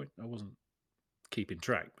one point. I wasn't keeping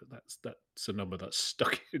track, but that's a number that's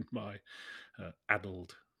stuck in my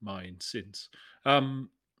addled mind since. So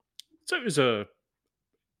it was a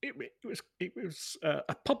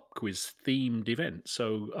pub quiz themed event.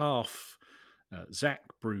 So Zach,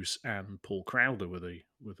 Bruce, and Paul Crowder were the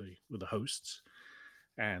hosts,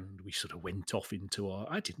 and we sort of went off into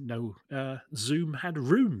I didn't know Zoom had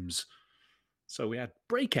rooms. So we had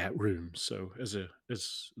breakout rooms. So as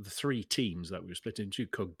the three teams that we were split into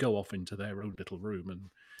could go off into their own little room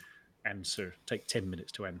and take 10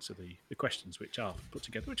 minutes to answer the questions which are put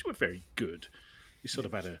together, which were very good. We sort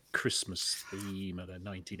of had a Christmas theme and a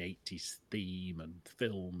 1980s theme and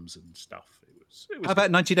films and stuff. It was How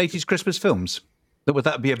about 1980s Christmas films? That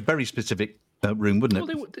would be a very specific room, wouldn't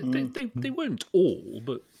it? Well, they weren't all,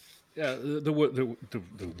 but there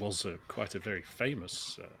was quite a very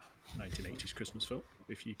famous 1980s Christmas film,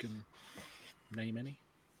 if you can name any. Do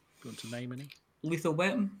you want to name any? Lethal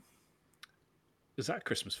Weapon. Is that a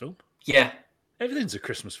Christmas film? Yeah. Everything's a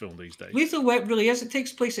Christmas film these days. Lethal Weapon really is. It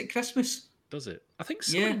takes place at Christmas. Does it? I think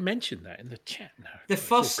somebody mentioned that in the chat now. The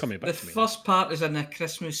first part is in a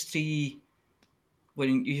Christmas tree.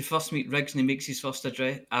 When you first meet Riggs and he makes his first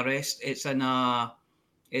arrest, it's in a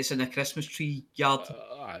Christmas tree yard.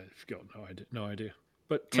 I've got no idea.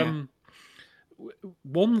 But I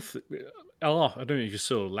don't know if you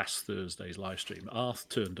saw last Thursday's live stream. Arth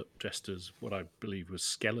turned up dressed as what I believe was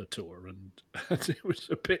Skeletor, and it was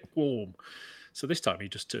a bit warm. So this time he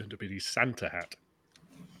just turned up in his Santa hat.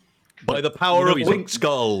 By the power of Wink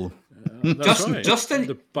Skull.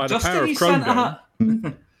 Justin, by the power of Chrome Gun.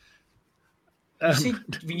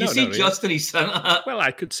 You see Justin, he's Santa hat. Well, I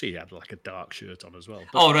could see he had like a dark shirt on as well.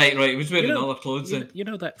 But, right. He was wearing other clothes. You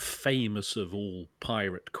know that famous of all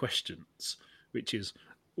pirate questions, which is,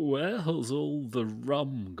 where has all the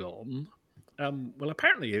rum gone? Well,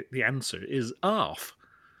 apparently the answer is Arf.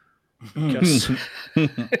 Because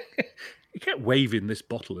he kept waving this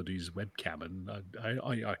bottle at his webcam, and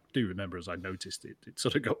I do remember as I noticed it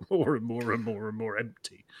sort of got more and more and more and more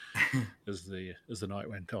empty as the night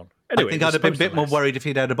went on. Anyway, I think I'd have been a bit more worried if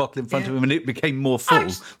he'd had a bottle in front of him and it became more full.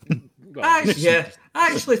 I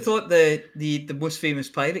actually thought the most famous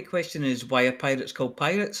pirate question is, why are pirates called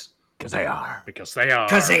pirates? Because they are. Because they are.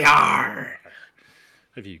 Because they are.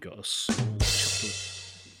 Have you got a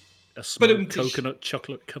small coconut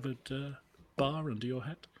chocolate covered bar under your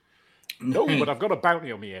hat? No, but I've got a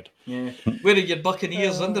bounty on my head. Yeah. Where are your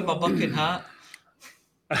buccaneers under my bucking hat?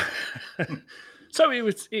 So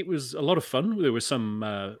it was a lot of fun. There were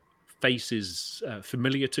some faces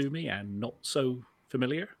familiar to me and not so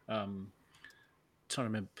familiar. Trying to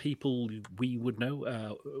remember people we would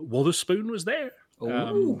know. Wotherspoon was there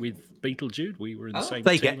with Beetlejude. We were in the same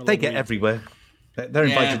team. They get everywhere. They're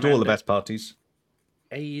invited to all the best parties.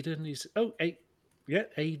 Aidan is... Yeah,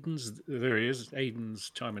 Aidan's there. He is.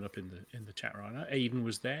 Aidan's chiming up in the chat right now. Aidan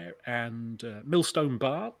was there, and Millstone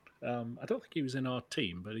Bart. I don't think he was in our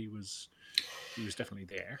team, but he was definitely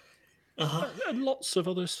there. And lots of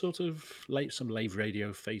other sort of some live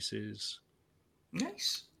radio faces.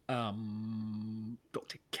 Nice.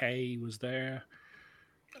 Dr. K was there.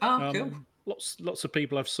 Cool. Lots of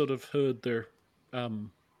people I've sort of heard their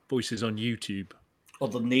voices on YouTube. Or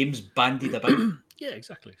the names bandied about. Yeah,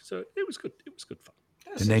 exactly. So it was good. It was good fun.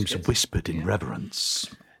 The names are whispered in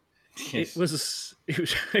reverence. Yes.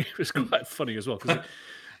 It was quite funny as well, because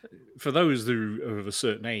for those who are of a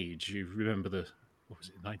certain age, you remember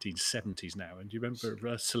 1970s now, and you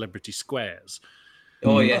remember Celebrity Squares.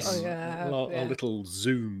 Oh yes. Our little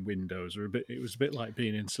Zoom windows are it was a bit like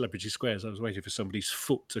being in Celebrity Squares. I was waiting for somebody's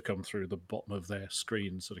foot to come through the bottom of their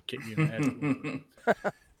screen, sort of kick you in the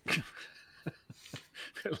head.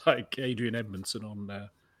 Like Adrian Edmondson on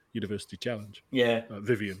University Challenge. Yeah.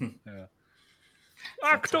 Vivian.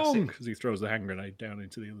 Achtung! As he throws the hand grenade down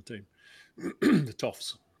into the other team. The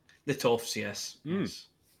Toffs. The Toffs, yes. Yes.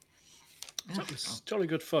 So it was jolly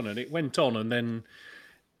good fun, and it went on, and then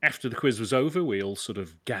after the quiz was over, we all sort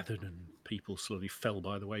of gathered, and people slowly fell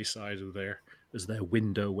by the wayside as their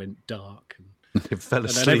window went dark. And they fell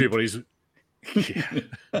asleep. And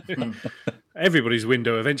then everybody's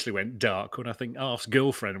window eventually went dark when I think Arf's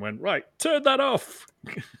girlfriend went, right, turn that off.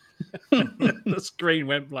 The screen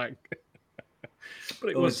went blank.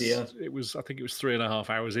 But it was I think it was 3.5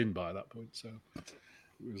 hours in by that point, so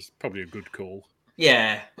it was probably a good call.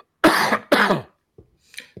 Yeah.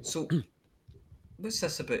 So what's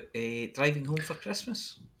this about driving home for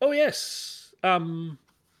Christmas? Oh yes. You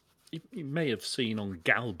may have seen on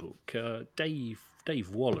Galbook, Dave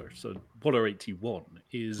Waller, so Waller81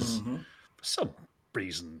 is for some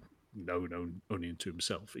reason known only to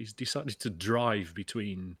himself. He's decided to drive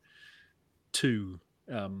between two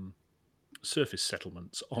surface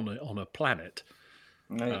settlements on a planet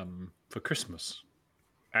for Christmas.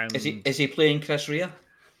 And is he playing Chris Rea?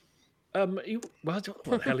 I don't know what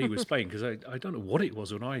the hell he was playing, because I don't know what it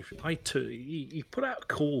was when he put out a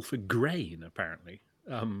call for grain apparently.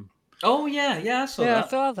 Oh yeah, I saw Yeah, I that.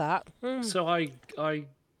 saw that. So I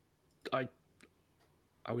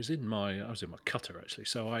was in my cutter actually.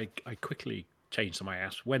 So I quickly changed to my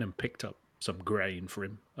ass, went and picked up some grain for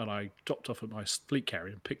him, and I dropped off at my fleet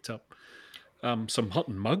carrier and picked up some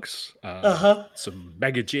Hutton mugs, some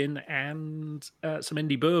Mega Gin, and some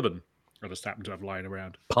Indie Bourbon. I just happened to have lying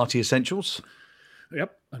around. Party essentials.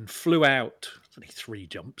 Yep, and flew out. Only 3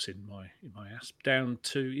 jumps in my ass down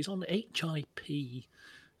to. He's on HIP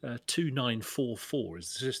 2944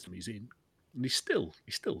 is the system he's in, and he's still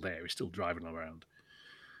there. He's still driving around.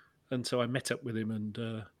 And so I met up with him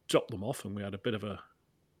and dropped them off, and we had a bit of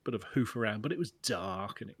hoof around. But it was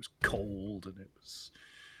dark and it was cold, and it was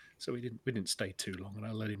so we didn't stay too long, and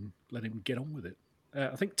I let him get on with it.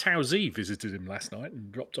 I think Towsy visited him last night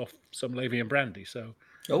and dropped off some Lavian brandy. So,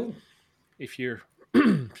 if you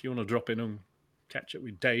want to drop in and catch up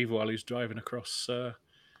with Dave while he's driving across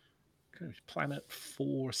Planet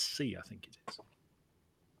 4C, I think it is.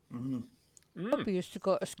 Bobby used to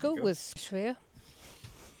go to school with Shreya.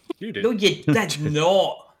 You did? No, you did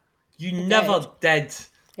not. You never did.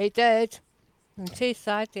 He did. In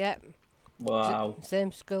Teesside, yeah. Wow.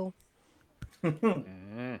 Same school.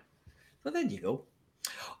 Well, there you go.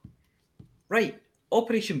 Right,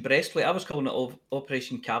 Operation Breastplate. I was calling it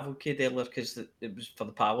Operation Cavalcade earlier because it was for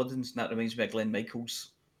the Paladins, and that reminds me of Glenn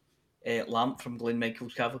Michael's lamp from Glenn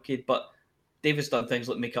Michael's Cavalcade. But David's done things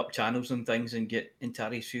like make up channels and things and get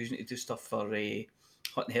Antares Fusion to do stuff for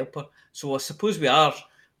Hut and Helper. So I suppose we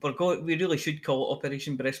really should call it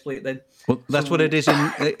Operation Breastplate then. Well, that's what it is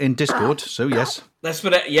in Discord, so yes. That's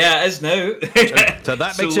what it is now. So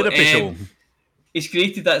that makes it official. He's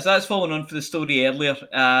created that. So that's following on for the story earlier,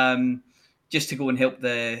 just to go and help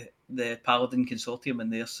the Paladin Consortium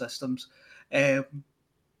and their systems.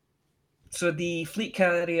 So the fleet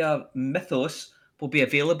carrier Mythos will be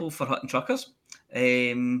available for Hutton truckers.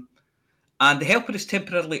 And the Helper is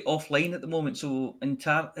temporarily offline at the moment, so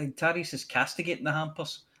Antares is castigating the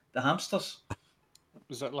hamsters.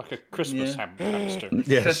 Is that like a Christmas hamster?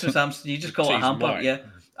 Yes. Christmas hamster. You just call it a Jeez, hamper, why? yeah.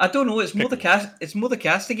 I don't know. It's more the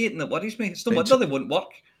castigating that worries me. It's no wonder they won't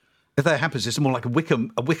work. If that happens, it's more like a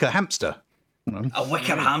wicker hamster. A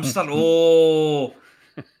wicker hamster. Oh,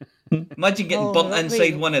 imagine getting burnt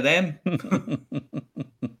inside one of them.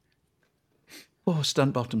 Oh,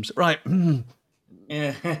 stunt bottoms. Right.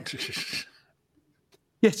 Yeah.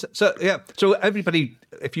 Yes. So yeah. So everybody,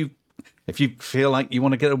 if you feel like you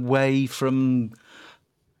want to get away from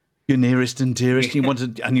your nearest and dearest, you want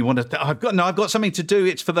to. I've got something to do.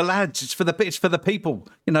 It's for the lads. It's for the people.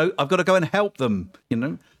 You know, I've got to go and help them. You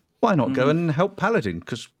know, why not go and help Paladin?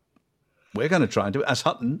 Because we're going to try and do it as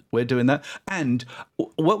Hutton. We're doing that, and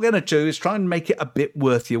what we're going to do is try and make it a bit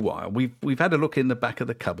worth your while. We've had a look in the back of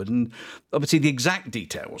the cupboard, and obviously the exact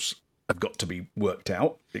details have got to be worked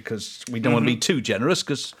out because we don't want to be too generous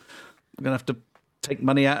because we're going to have to take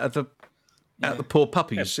money out of the poor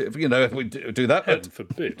puppies, if we do that. Heaven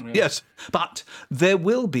forbid. Yes, but there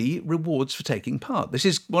will be rewards for taking part. This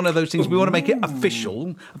is one of those things we want to make it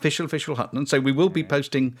official Hutton, and so we will be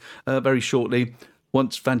posting very shortly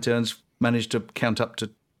once Vantern's managed to count up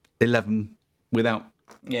to 11 without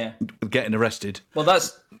getting arrested. Well,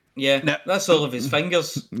 that's all of his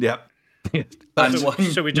fingers. Yeah.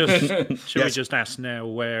 Should we just ask now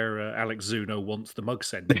where Alex Zuno wants the mug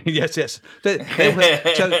sent? Yes. So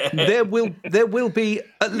there will be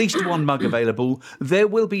at least one mug available. There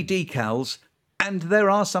will be decals, and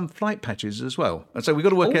there are some flight patches as well. And so we've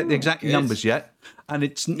got to work out the exact numbers yet. And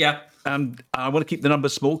it's I want to keep the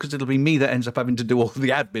numbers small because it'll be me that ends up having to do all the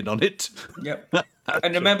admin on it. Yep.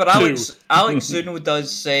 And remember, Alex Zuno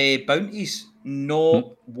does bounties,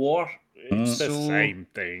 no war. It's the same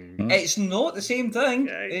thing. It's not the same thing.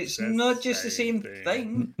 It's not just the same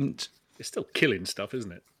thing. It's still killing stuff,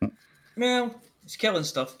 isn't it? Well, it's killing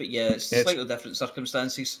stuff, but it's slightly different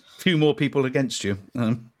circumstances. A few more people against you.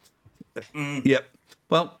 Yep.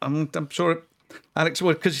 Well, I'm sure Alex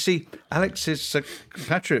would, because you see, Alex's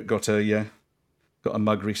compatriot got a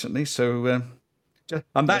mug recently. So,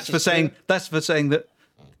 and that's for saying that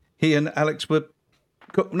he and Alex were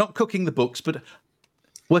not cooking the books, but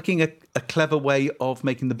working a clever way of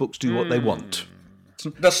making the books do what they want.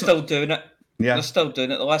 They're still doing it. Yeah. They're still doing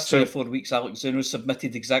it. The last 3 or 4 weeks, Alex Zuno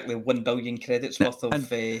submitted exactly 1 billion credits worth of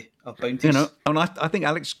bounties. And I think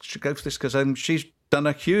Alex should go for this because she's done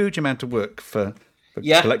a huge amount of work for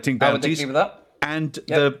collecting bounties. I would agree with that. And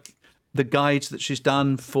the guides that she's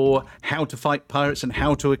done for how to fight pirates and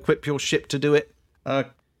how to equip your ship to do it.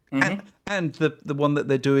 And the one that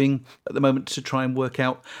they're doing at the moment to try and work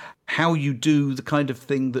out how you do the kind of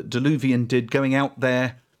thing that Diluvian did, going out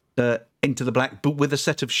there into the black, but with a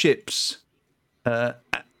set of ships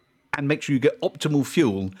and make sure you get optimal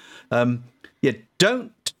fuel.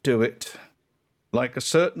 Don't do it like a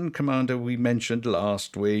certain commander we mentioned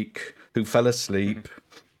last week who fell asleep,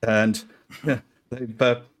 and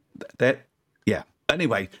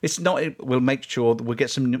Anyway, it's not. We'll make sure that we'll get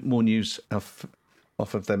some more news off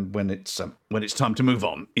of them when it's time to move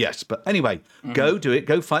on. Yes, but anyway, go do it.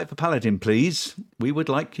 Go fight for Paladin, please. We would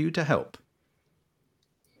like you to help.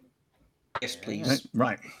 Yes, please.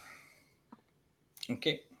 Right.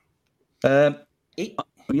 Okay.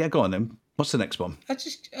 Yeah, go on then. What's the next one? I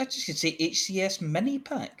just could say HCS mini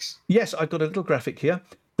packs. Yes, I've got a little graphic here.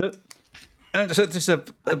 And so this is a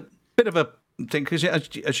bit of a thing, because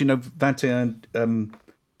as you know, Vantian,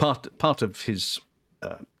 part of his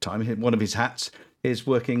time, one of his hats is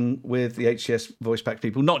working with the HCS voice pack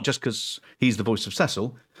people, not just because he's the voice of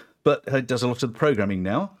Cecil, but he does a lot of the programming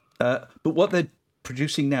now. But what they're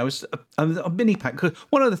producing now is a mini pack.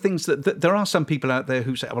 One of the things that there are some people out there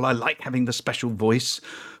who say, well, I like having the special voice,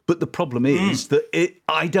 but the problem is that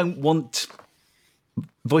I don't want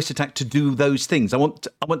Voice Attack to do those things. I want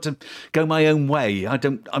to go my own way.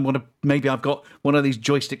 Maybe I've got one of these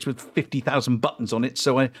joysticks with 50,000 buttons on it,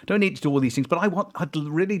 so I don't need to do all these things, but I'd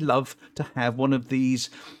really love to have one of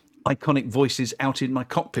these iconic voices out in my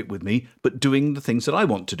cockpit with me, but doing the things that I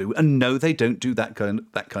want to do. And no, they don't do that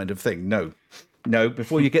kind of thing. No,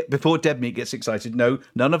 before Debmeat gets excited, no,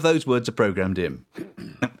 none of those words are programmed in.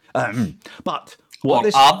 But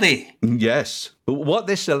are they? Yes. But what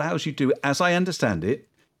this allows you to do, as I understand it,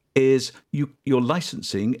 is you're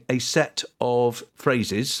licensing a set of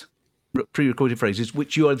phrases, pre-recorded phrases,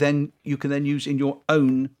 which you can then use in your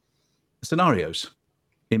own scenarios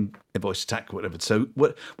in Voice Attack or whatever. So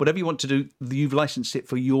whatever you want to do, you've licensed it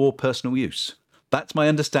for your personal use. That's my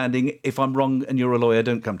understanding. If I'm wrong and you're a lawyer,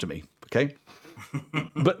 don't come to me. Okay.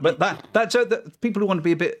 but that's people who want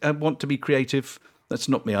to be want to be creative. That's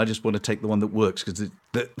not me. I just want to take the one that works, because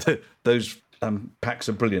those packs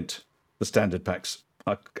are brilliant. The standard packs.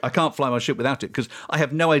 I can't fly my ship without it, because I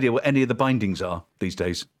have no idea what any of the bindings are these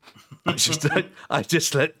days. I just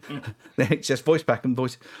let the HCS voice pack and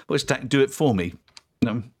voice attack do it for me,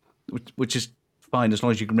 which is fine as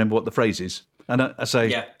long as you can remember what the phrase is. And I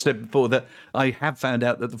said before that I have found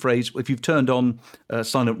out that the phrase, if you've turned on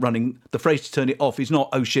silent running, the phrase to turn it off is not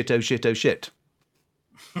 "oh shit, oh shit, oh shit."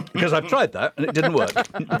 Because I've tried that and it didn't work.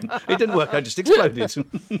 It didn't work. I just exploded.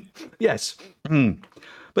 Yes.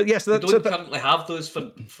 But yes, we don't currently have those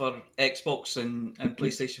for Xbox and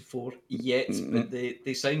PlayStation 4 yet, but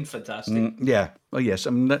they sound fantastic. Yeah. Oh, yes.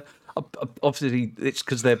 I mean, obviously, it's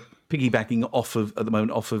because they're piggybacking at the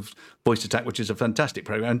moment off of Voice Attack, which is a fantastic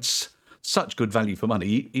program. It's such good value for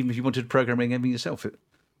money. Even if you wanted programming everything yourself,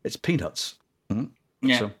 it's peanuts.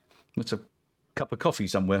 Yeah. So it's a cup of coffee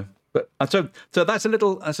somewhere. But so that's a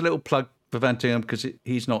little plug for Vantian, because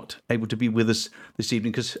he's not able to be with us this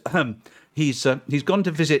evening, because he's gone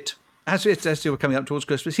to visit, as we're coming up towards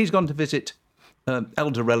Christmas, he's gone to visit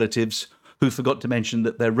elder relatives who forgot to mention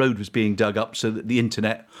that their road was being dug up, so that the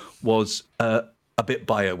internet was a bit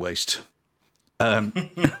bio waste.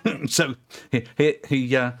 So he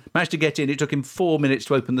managed to get in. It took him 4 minutes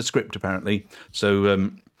to open the script, apparently. So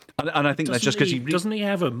and I think that's just because doesn't he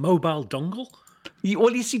have a mobile dongle?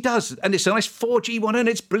 Well, yes, he does, and it's a nice 4G one, and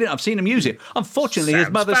it's brilliant. I've seen him use it. Unfortunately, his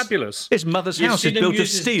mother's house is built of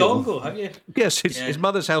steel. Dongle, have you? Yes, his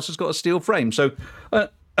mother's house has got a steel frame, so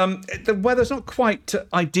the weather's not quite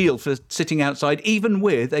ideal for sitting outside, even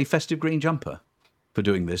with a festive green jumper, for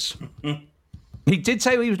doing this. He did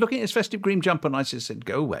say he was looking at his festive green jumper, and I just said,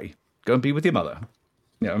 "Go away, go and be with your mother.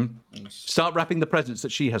 Start wrapping the presents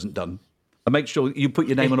that she hasn't done, and make sure you put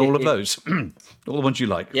your name on all of those, all the ones you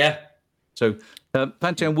like." Yeah. So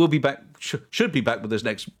Vantian will be back, should be back with us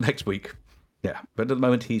next week. Yeah, but at the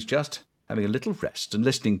moment he's just having a little rest and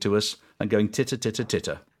listening to us and going titter, titter,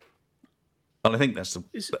 titter. Well, I think that's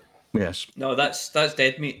yes. No, that's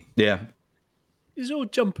Debmeat. Yeah. Is your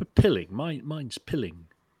jumper pilling? Mine's pilling.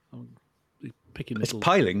 It's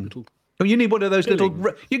piling. Oh, you need one of those pilling.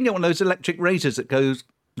 You can get one of those electric razors that goes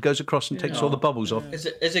across and takes all the bubbles off. Is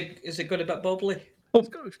it got a bit bubbly?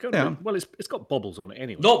 It's got bobbles on it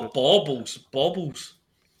anyway. Not bobbles.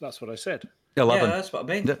 That's what I said. Yeah, that's what I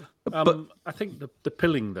mean. But I think the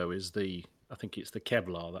pilling though is I think it's the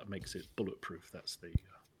Kevlar that makes it bulletproof. That's the.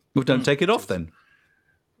 Well, don't take it off then.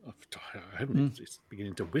 It's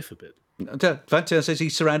beginning to whiff a bit. Vantian says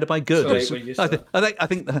he's surrounded by girders. I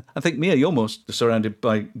think Mia, you're more surrounded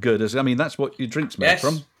by girders. I mean, that's what your drink's made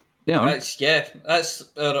from. Yeah, that's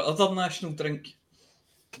our other national drink.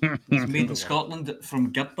 It's made in Scotland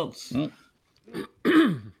from girders.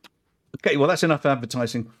 Okay, well, that's enough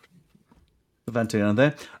advertising for Vantian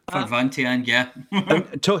there. For Vantian, yeah.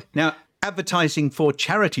 Now, advertising for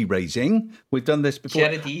charity raising. We've done this before.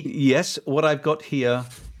 Charity. Yes. What I've got here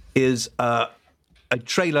is a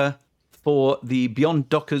trailer for the Beyond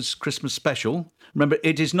Dockers Christmas special. Remember,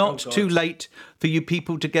 it is not too late for you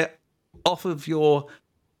people to get off of your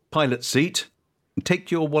pilot seat,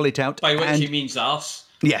 take your wallet out. By which he means us.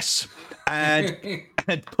 Yes. And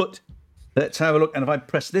put... Let's have a look. And if I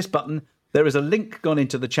press this button, there is a link gone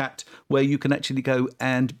into the chat where you can actually go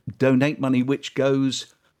and donate money, which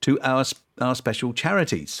goes to our special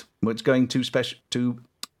charities. It's going to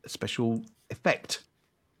special effect.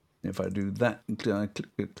 If I do that, I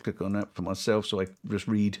click on that for myself, so I just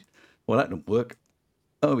read. Well, that didn't work.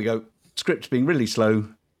 Oh, we go. Script's being really slow.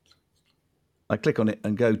 I click on it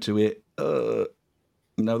and go to it.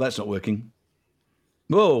 No, that's not working.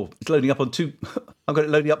 Whoa, it's loading up on two. I've got it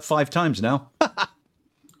loading up 5 times now.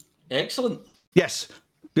 Excellent. Yes,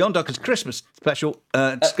 Beyond Dockers Christmas special.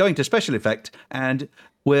 It's going to special effect, and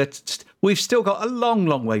we've still got a long,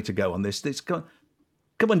 long way to go on this. Come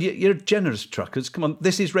on, you're generous truckers. Come on,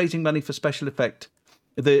 this is raising money for special effect.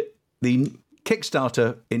 The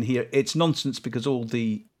Kickstarter in here, it's nonsense because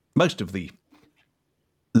most of the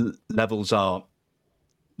levels are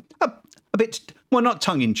a bit, well, not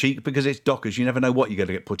tongue in cheek because it's Dockers. You never know what you're going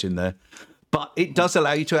to get put in there, but it does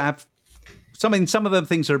allow you to have. Some of the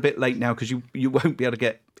things are a bit late now because you won't be able to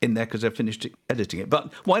get in there because they've finished editing it.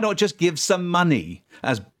 But why not just give some money,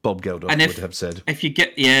 as Bob Geldof would have said? If you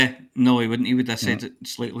get, no, he wouldn't. He would have said it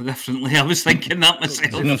slightly differently. I was thinking that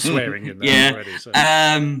myself. There's enough swearing in there already. So.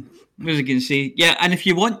 What was I going to say? Yeah, and if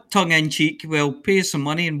you want tongue in cheek, well, pay us some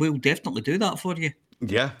money and we'll definitely do that for you.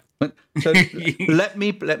 Yeah. So let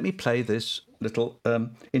me play this little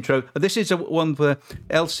intro. This is one where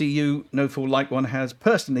LCU No Fool Like One has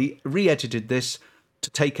personally re-edited this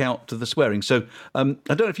to take out the swearing. So I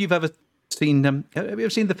don't know if you've ever seen. Have you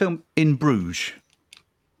ever seen the film In Bruges?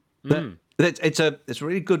 It's a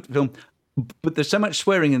really good film, but there's so much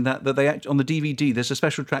swearing in that they on the DVD. There's a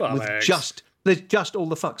special track with just all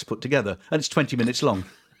the fucks put together, and it's 20 minutes long.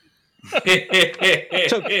 so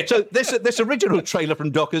this original trailer from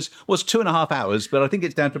Dockers was 2.5 hours, but I think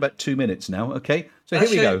it's down to about 2 minutes now. Okay, so here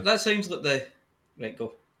we go. That sounds like the right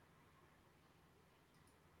go.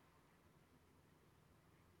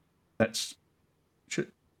 That's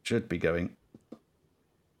should be going.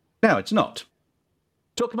 No, it's not.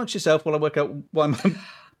 Talk amongst yourself while I work out why I'm.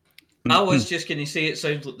 I was just going to say it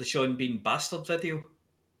sounds like the Sean Bean Bastard video.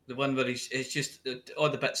 The one where it's just all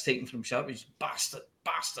the bits taken from Sharp. He's bastard.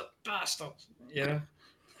 Yeah.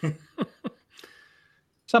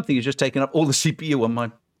 Something has just taken up all the CPU on my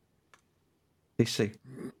PC.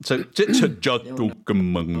 So just talk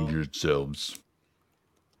among yourselves.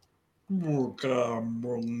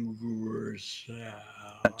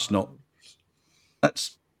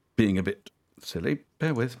 That's being a bit silly.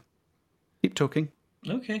 Bear with. Keep talking.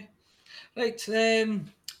 Okay. Right.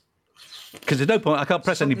 Because there's no point. I can't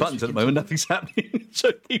press any buttons at the moment. Nothing's happening.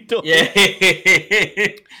 So keep talking. Yeah.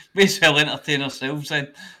 We shall entertain ourselves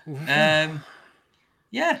then.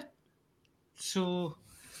 Yeah. So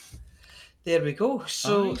there we go.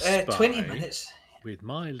 So 20 minutes. With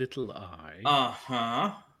my little eye.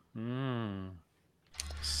 Uh-huh.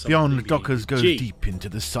 Beyond Dockers goes deep into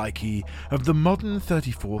the psyche of the modern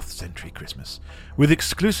 34th century Christmas, with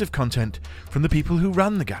exclusive content from the people who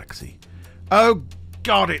run the galaxy. Oh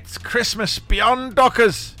God, it's Christmas Beyond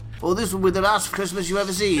Dockers! Oh, this will be the last Christmas you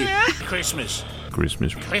ever see. Christmas,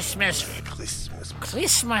 Michelle.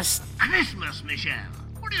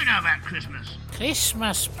 What do you know about Christmas?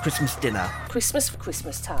 Christmas dinner. Christmas for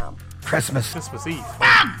Christmas time. Christmas Eve.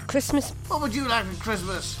 Christmas. What would you like for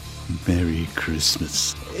Christmas? Merry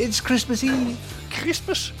Christmas. It's Christmas Eve.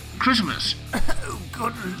 Christmas. Oh,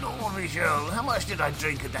 good Lord, Michelle. How much did I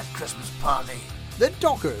drink at that Christmas party? The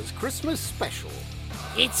Dockers Christmas Special.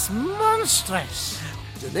 It's monstrous.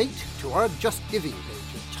 Donate to our Just Giving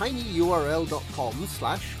page at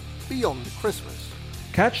tinyurl.com/beyondchristmas.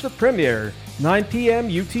 Catch the premiere 9 p.m.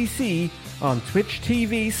 UTC on Twitch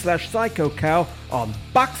TV/PsychoCow on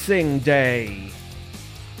Boxing Day.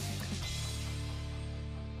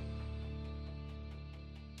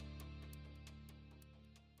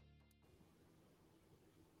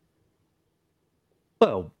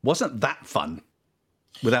 Well, wasn't that fun?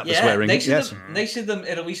 Without the swearing. Nice of them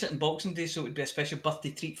to release it on Boxing Day, so it would be a special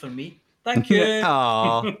birthday treat for me. Thank you.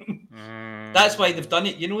 Aww. That's why they've done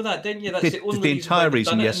it. You know that, didn't you? That's the only entire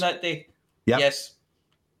reason. Done Yes. it on that day. Yep. Yes.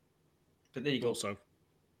 But there you go. Also.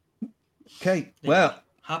 Okay. Well,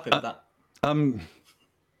 happy with that.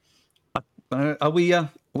 Are we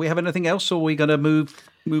have anything else, or are we going to move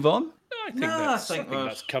on? I I think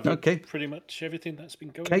that's covered pretty much everything that's been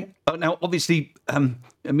going on. Oh, now, obviously,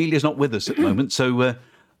 Amelia's not with us at the moment, so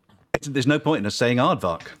there's no point in us saying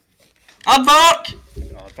Aardvark. Aardvark!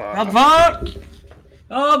 Aardvark!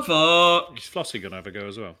 Aardvark! Is Flossie going to have a go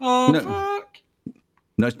as well? Aardvark!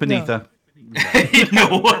 No, it's Beneatha.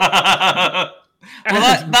 No.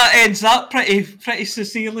 Well, that ends up pretty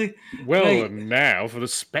sincerely. Well, right. And now for the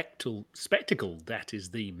spectacle that is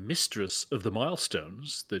the mistress of the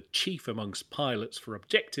milestones, the chief amongst pilots for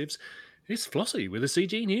objectives, is Flossie with the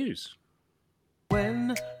CG News.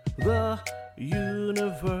 When the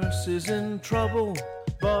universe is in trouble,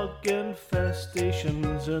 bug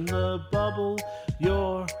infestations in the bubble,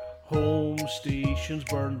 your home station's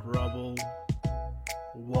burned rubble.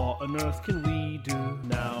 What on earth can we do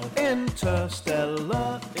now?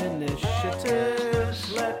 Interstellar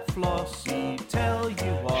initiatives. Let Flossie tell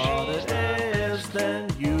you what it is. Then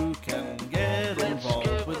you can get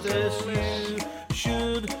involved with this. You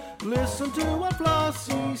should listen to what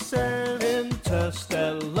Flossie says.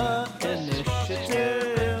 Interstellar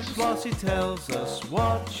initiatives. Flossie tells us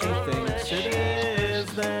what she thinks it is.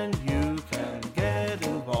 Then you can get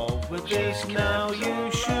involved with this. Now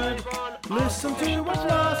you should listen to what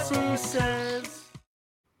Flossie says.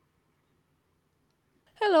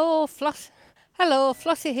 Hello,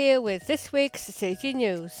 Flossie here with this week's CG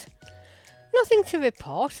News. Nothing to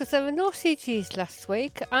report as there were no CGs last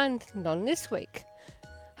week and none this week.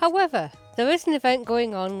 However, there is an event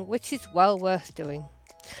going on which is well worth doing.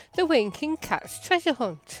 The Winking Cats Treasure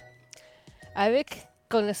Hunt. Eric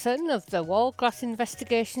Gunnarsson of the Wallglass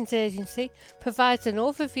Investigations Agency provides an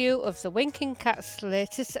overview of the Winking Cat's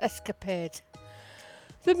latest escapade.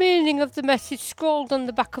 The meaning of the message scrawled on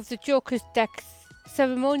the back of the Joker's deck's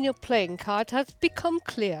ceremonial playing card has become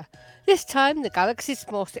clear. This time the galaxy's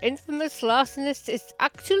most infamous larcenist is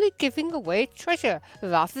actually giving away treasure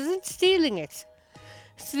rather than stealing it.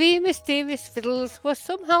 3 mysterious fiddles were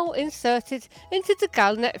somehow inserted into the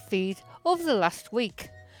Galnet feed over the last week.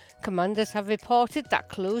 Commanders have reported that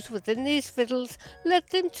clues within these fiddles led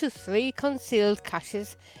them to 3 concealed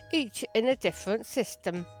caches, each in a different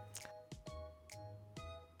system.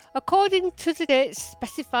 According to the dates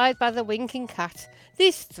specified by the Winking Cat,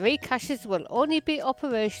 these 3 caches will only be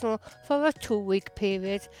operational for a 2-week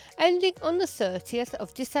period, ending on the 30th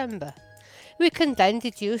of December. We can then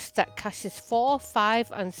deduce that caches 4,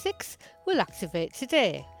 5 and 6 will activate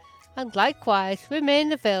today, and likewise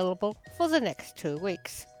remain available for the next 2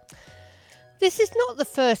 weeks. This is not the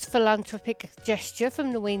first philanthropic gesture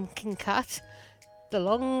from the Winking Cat. The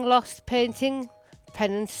long-lost painting,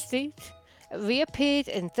 Pennant Street, reappeared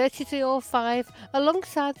in 3305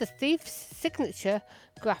 alongside the thief's signature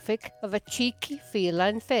graphic of a cheeky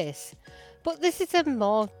feline face. But this is a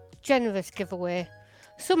more generous giveaway.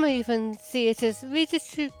 Some even see it as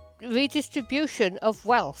redistribution of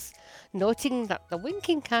wealth, noting that the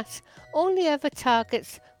Winking Cat only ever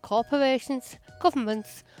targets corporations,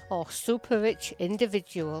 governments or super rich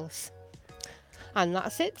individuals. And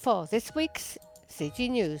that's it for this week's CG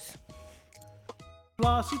News.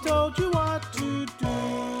 Flossie told you what to do.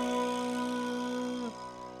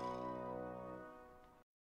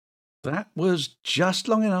 That was just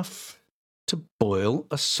long enough to boil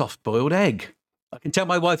a soft-boiled egg. I can tell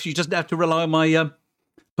my wife she doesn't have to rely on my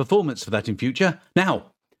performance for that in future. Now,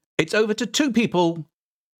 it's over to 2 people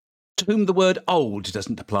to whom the word old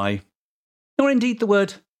doesn't apply, nor indeed the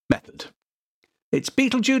word method. It's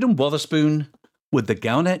Beetlejude and Wotherspoon with the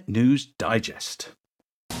Galnet News Digest.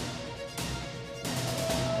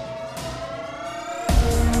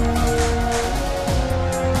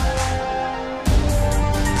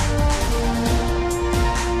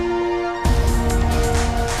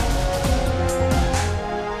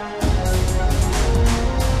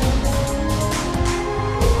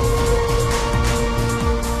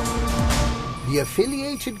 The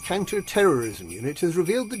Affiliated Counter-Terrorism Unit has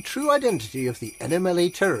revealed the true identity of the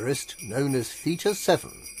NMLA terrorist known as Theta 7.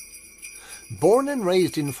 Born and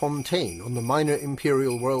raised in Fontaine on the minor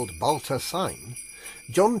imperial world Balta Sign,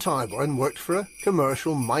 John Tyburn worked for a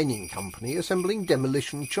commercial mining company assembling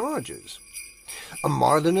demolition charges. A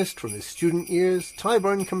Marlinist from his student years,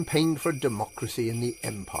 Tyburn campaigned for democracy in the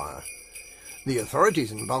Empire. The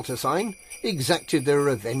authorities in Baltasine exacted their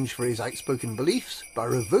revenge for his outspoken beliefs by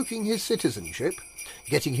revoking his citizenship,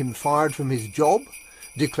 getting him fired from his job,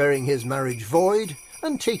 declaring his marriage void,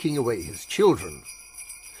 and taking away his children.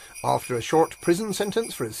 After a short prison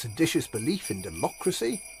sentence for his seditious belief in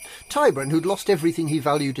democracy, Tyburn, who'd lost everything he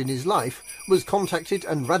valued in his life, was contacted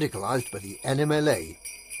and radicalised by the NMLA.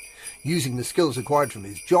 Using the skills acquired from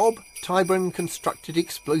his job, Tyburn constructed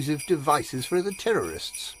explosive devices for the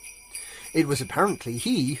terrorists. It was apparently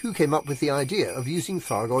he who came up with the idea of using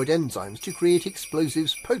Thargoid enzymes to create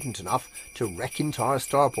explosives potent enough to wreck entire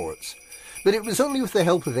starports. But it was only with the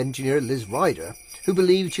help of engineer Liz Ryder, who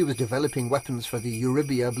believed she was developing weapons for the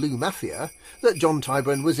Euribia Blue Mafia, that John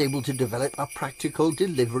Tyburn was able to develop a practical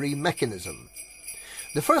delivery mechanism.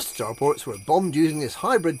 The first starports were bombed using this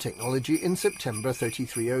hybrid technology in September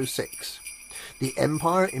 3306. The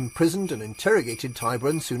Empire imprisoned and interrogated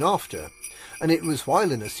Tyburn soon after, and it was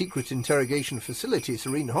while in a secret interrogation facility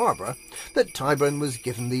Serene Harbour that Tyburn was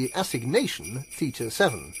given the assignation Theta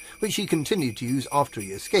 7, which he continued to use after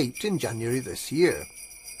he escaped in January this year.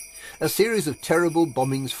 A series of terrible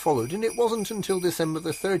bombings followed, and it wasn't until December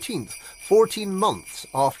the 13th, 14 months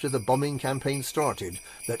after the bombing campaign started,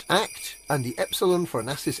 that ACT and the Epsilon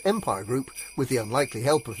Pharnacis Empire group, with the unlikely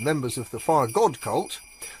help of members of the Far God cult,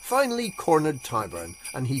 finally cornered Tyburn,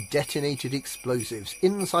 and he detonated explosives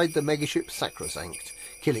inside the megaship Sacrosanct,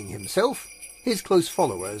 killing himself, his close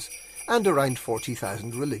followers, and around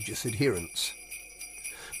 40,000 religious adherents.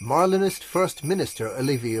 Marlinist First Minister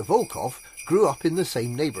Olivia Volkov grew up in the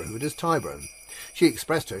same neighbourhood as Tyburn. She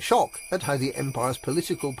expressed her shock at how the Empire's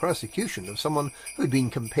political persecution of someone who had been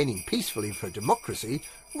campaigning peacefully for democracy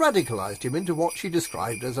radicalised him into what she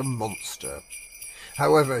described as a monster.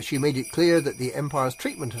 However, she made it clear that the Empire's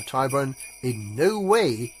treatment of Tyburn in no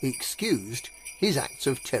way excused his acts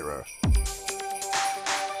of terror.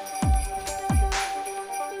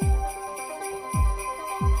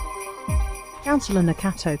 Councillor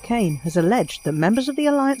Nakato Kane has alleged that members of the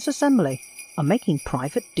Alliance Assembly are making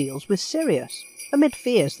private deals with Sirius, amid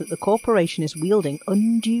fears that the corporation is wielding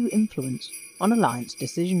undue influence on Alliance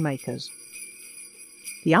decision-makers.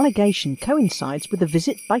 The allegation coincides with a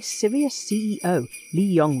visit by Sirius CEO Lee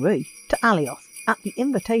Yong-rui to Alioth at the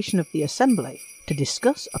invitation of the Assembly to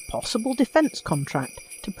discuss a possible defence contract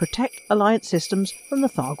to protect Alliance systems from the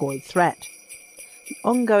Thargoid threat. The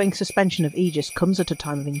ongoing suspension of Aegis comes at a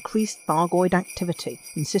time of increased Thargoid activity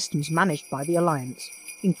in systems managed by the Alliance,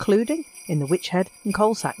 including in the Witchhead and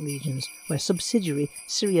Coalsack regions, where subsidiary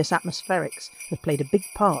Sirius Atmospherics has played a big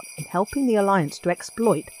part in helping the Alliance to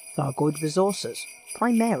exploit Thargoid resources,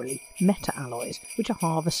 primarily meta-alloys which are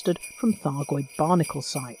harvested from Thargoid barnacle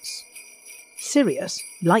sites. Sirius,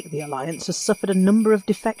 like the Alliance, has suffered a number of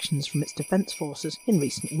defections from its defence forces in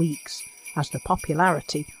recent weeks, as the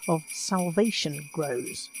popularity of Salvation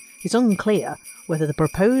grows. It's unclear whether the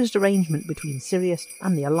proposed arrangement between Sirius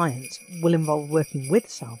and the Alliance will involve working with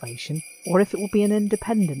Salvation, or if it will be an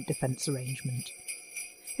independent defence arrangement.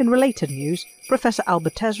 In related news, Professor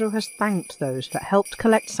Albertezro has thanked those that helped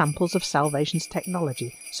collect samples of Salvation's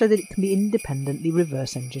technology so that it can be independently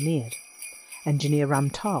reverse-engineered. Engineer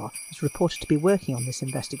Ramtar is reported to be working on this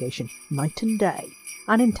investigation night and day,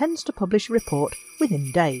 and intends to publish a report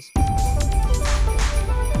within days.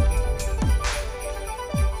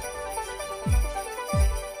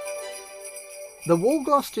 The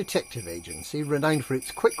Walgloss Detective Agency, renowned for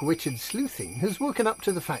its quick-witted sleuthing, has woken up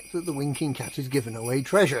to the fact that the Winking Cat has given away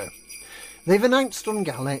treasure. They've announced on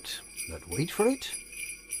Galnet that, wait for it,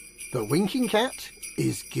 the Winking Cat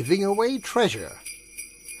is giving away treasure.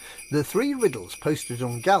 The 3 riddles posted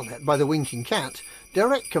on Galnet by the Winking Cat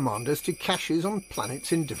direct commanders to caches on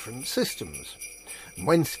planets in different systems. And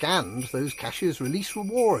when scanned, those caches release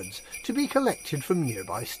rewards to be collected from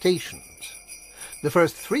nearby stations. The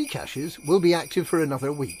first 3 caches will be active for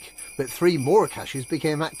another week, but 3 more caches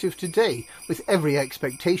became active today, with every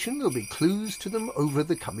expectation there'll be clues to them over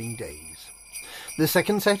the coming days. The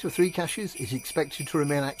second set of 3 caches is expected to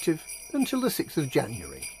remain active until the 6th of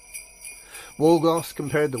January. Walgloss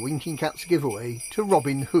compared the Winking Cat's giveaway to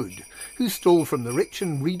Robin Hood, who stole from the rich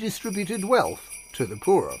and redistributed wealth to the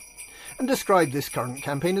poor, and described this current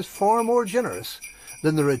campaign as far more generous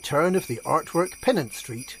than the return of the artwork Pennant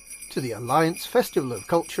Street to the Alliance Festival of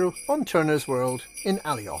Culture on Turner's World in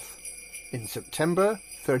Alioth in September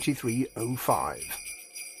 3305.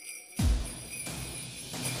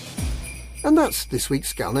 And that's this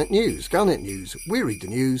week's Galnet News. Galnet News, we read the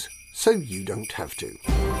news so you don't have to.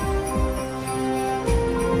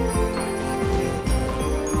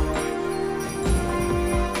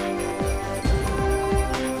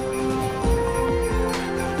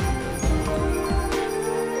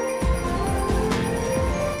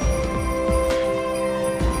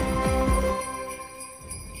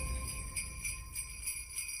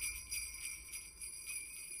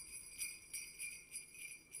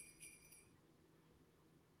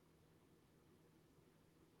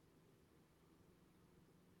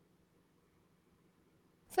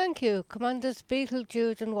 Thank you, Commanders Beetle,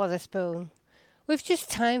 Jude and Witherspoon. We've just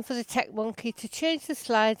time for the Tech Monkey to change the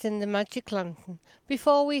slides in the Magic Lantern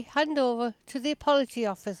before we hand over to the Apology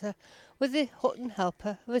Officer with the Hutton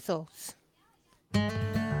Helper results.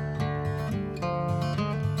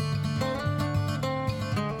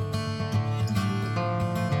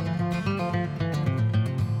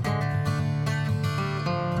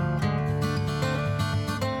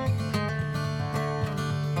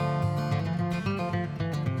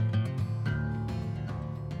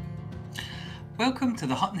 Welcome to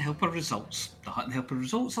the Hutton Helper results. The Hutton Helper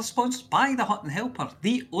results are sponsored by the Hutton Helper,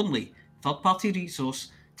 the only third-party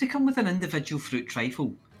resource to come with an individual fruit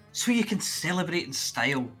trifle, so you can celebrate in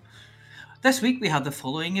style. This week we had the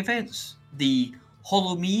following events: the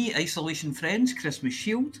Hollow Me Isolation Friends Christmas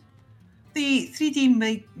Shield, the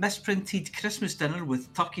 3D misprinted Christmas dinner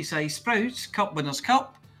with turkey-sized sprouts Cup Winners'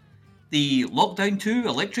 Cup, the Lockdown 2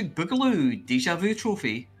 Electric Boogaloo Deja Vu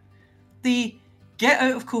Trophy, the Get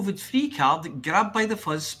Out of COVID Free card Grabbed by the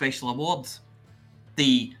Fuzz Special Award,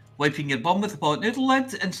 the Wiping Your Bum with a Pot Noodle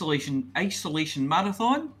Lid Isolation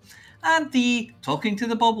Marathon, and the Talking to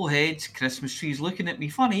the Bobbleheads Christmas Trees Looking at Me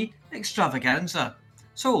Funny Extravaganza.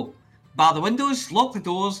 So, bar the windows, lock the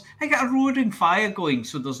doors, and get a roaring fire going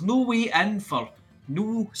so there's no way in for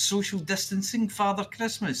no social distancing Father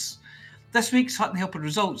Christmas. This week's Hutton Helper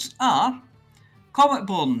results are: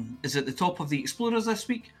 Cometborn is at the top of the Explorers this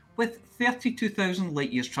week with 32,000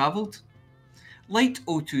 light years travelled. Light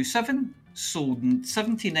 027 sold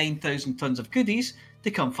 79,000 tonnes of goodies to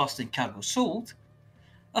come first in cargo sold.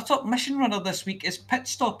 Our top mission runner this week is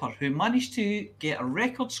Pitstopper, who managed to get a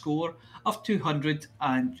record score of 200,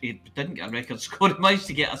 and he didn't get a record score, he managed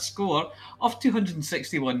to get a score of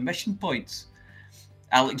 261 mission points.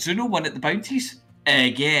 Alex Zuno won at the Bounties,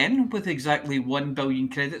 again, with exactly 1 billion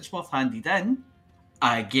credits worth handed in.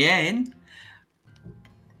 Again.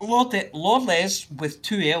 Lord Les, with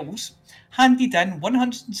 2 L's, handed in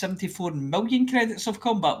 174 million credits of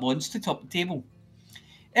combat bonds to top the table.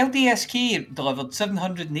 LDSK delivered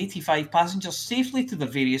 785 passengers safely to their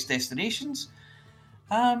various destinations.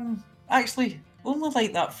 Actually, only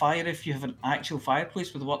light that fire if you have an actual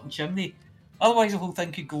fireplace with a working chimney. Otherwise the whole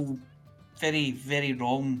thing could go very, very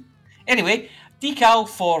wrong. Anyway, decal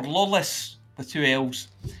for Lawless with 2 L's.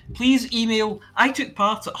 Please email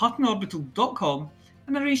itookpart@huttonorbital.com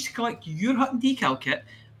and arrange to collect your Hutton decal kit,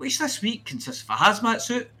 which this week consists of a hazmat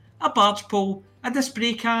suit, a barge pole, and a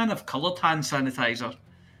spray can of coloured hand sanitizer.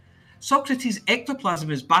 Socrates Ectoplasm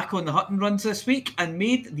is back on the Hutton runs this week and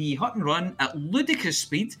made the Hutton run at ludicrous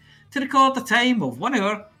speed to record a time of 1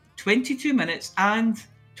 hour, 22 minutes and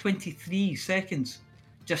 23 seconds.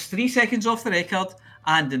 Just 3 seconds off the record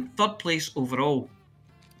and in third place overall.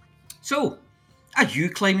 So, are you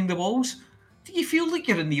climbing the walls? Do you feel like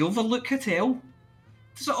you're in the Overlook Hotel?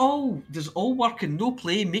 Does all work and no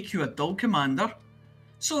play make you a dull commander?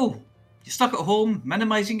 So, you're stuck at home,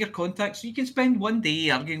 minimising your contacts so you can spend one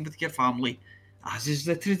day arguing with your family, as is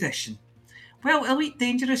the tradition. Well, Elite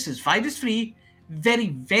Dangerous is virus-free, very,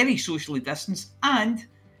 very socially distanced, and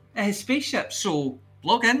it has spaceships, so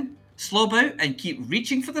log in, slob out, and keep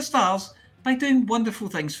reaching for the stars by doing wonderful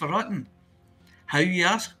things for Hutton. How, you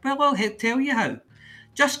ask? Well, I'll tell you how.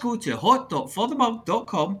 Just go to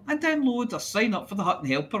hot.forthemug.com and download or sign up for the Hutton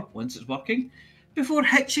Helper once it's working, before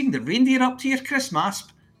hitching the reindeer up to your Christmas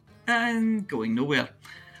and going nowhere.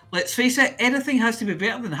 Let's face it, anything has to be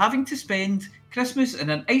better than having to spend Christmas in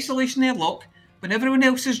an isolation airlock when everyone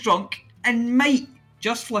else is drunk and might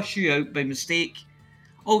just flush you out by mistake.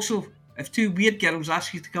 Also, if 2 weird girls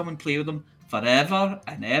ask you to come and play with them forever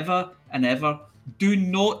and ever and ever, do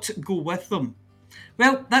not go with them.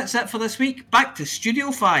 Well, that's it for this week. Back to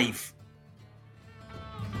Studio 5.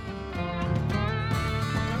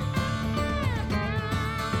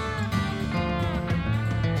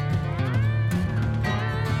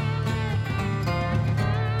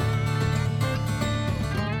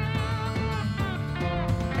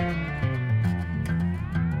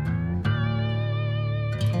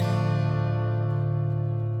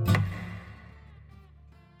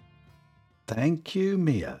 Thank you,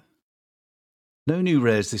 Mia. No new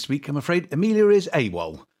rares this week, I'm afraid. Amelia is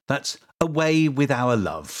AWOL. That's away with our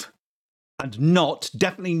love. And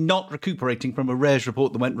definitely not recuperating from a rares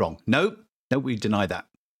report that went wrong. No, we deny that.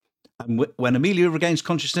 And when Amelia regains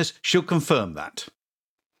consciousness, she'll confirm that,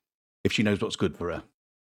 if she knows what's good for her.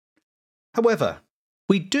 However,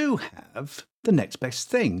 we do have the next best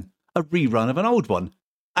thing, a rerun of an old one.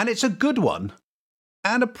 And it's a good one,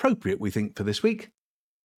 and appropriate, we think, for this week.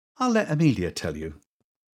 I'll let Amelia tell you.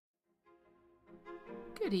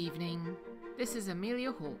 Good evening. This is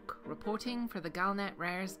Amelia Hawke, reporting for the Galnet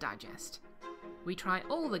Rares Digest. We try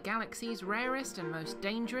all the galaxy's rarest and most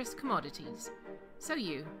dangerous commodities, so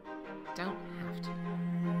you don't have to.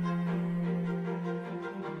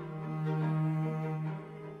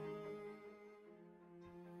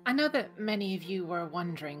 I know that many of you were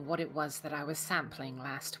wondering what it was that I was sampling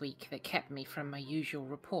last week that kept me from my usual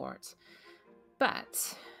report,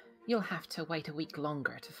 but you'll have to wait a week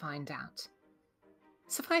longer to find out.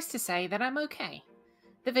 Suffice to say that I'm okay.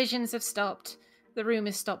 The visions have stopped, the room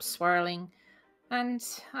has stopped swirling, and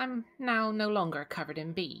I'm now no longer covered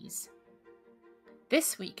in bees.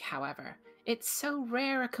 This week, however, it's so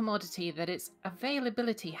rare a commodity that its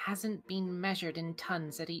availability hasn't been measured in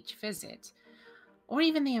tons at each visit, or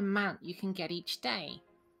even the amount you can get each day.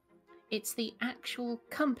 It's the actual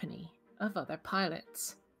company of other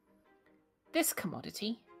pilots. This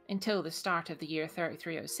commodity, until the start of the year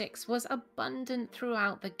 3306, was abundant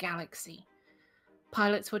throughout the galaxy.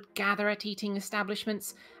 Pilots would gather at eating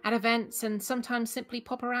establishments, at events, and sometimes simply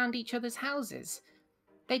pop around each other's houses.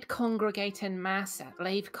 They'd congregate en masse at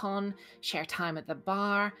LaveCon, share time at the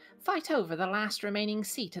bar, fight over the last remaining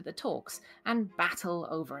seat at the talks, and battle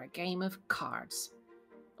over a game of cards.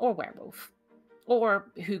 Or werewolf. Or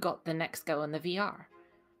who got the next go in the VR.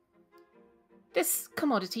 This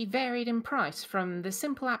commodity varied in price from the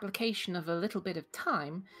simple application of a little bit of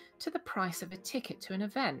time to the price of a ticket to an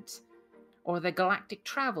event, or the galactic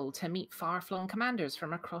travel to meet far-flung commanders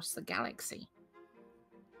from across the galaxy.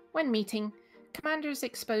 When meeting, commanders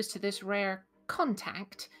exposed to this rare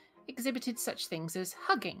contact exhibited such things as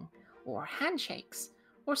hugging, or handshakes,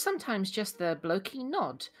 or sometimes just the blokey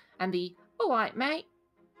nod and the "all right, mate."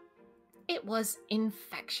 It was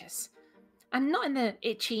infectious. And not in the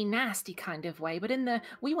itchy, nasty kind of way, but in the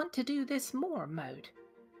 "we want to do this more" mode.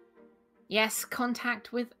 Yes,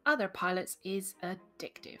 contact with other pilots is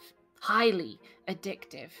addictive. Highly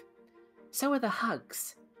addictive. So are the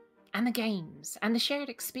hugs, and the games, and the shared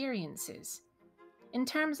experiences. In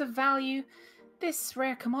terms of value, this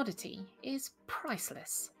rare commodity is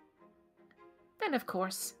priceless. Then, of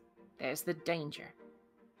course, there's the danger.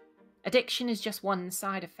 Addiction is just one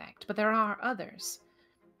side effect, but there are others.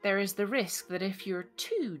 There is the risk that if you're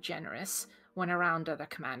too generous when around other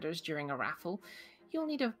commanders during a raffle, you'll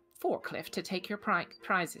need a forklift to take your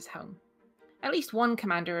prizes home. At least one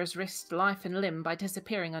commander has risked life and limb by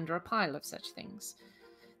disappearing under a pile of such things.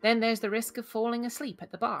 Then there's the risk of falling asleep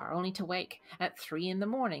at the bar, only to wake at 3 in the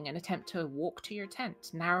morning and attempt to walk to your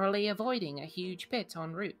tent, narrowly avoiding a huge pit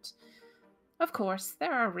en route. Of course,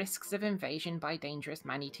 there are risks of invasion by dangerous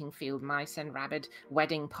man-eating field mice and rabid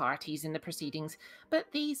wedding parties in the proceedings, but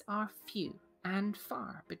these are few and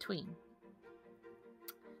far between.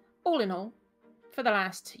 All in all, for the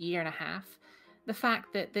last year and a half, the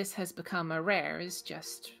fact that this has become a rare is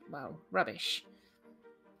just, well, rubbish.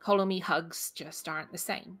 Hollow-me hugs just aren't the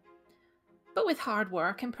same. But with hard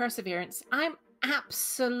work and perseverance, I'm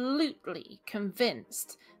absolutely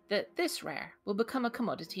convinced that this rare will become a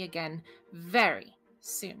commodity again very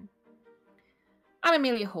soon. I'm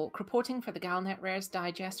Amelia Hawke, reporting for the Galnet Rares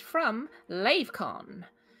Digest from LaveCon.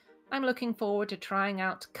 I'm looking forward to trying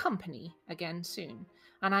out company again soon,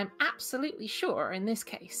 and I'm absolutely sure in this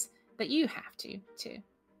case that you have to too.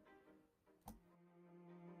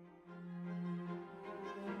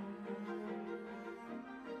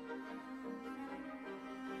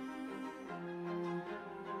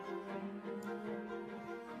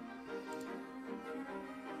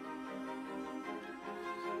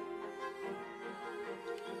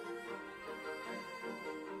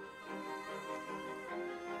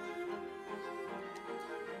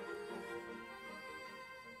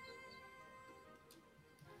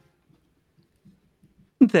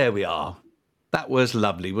 There we are. That was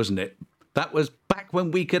lovely, wasn't it? That was back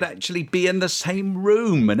when we could actually be in the same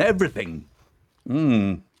room and everything.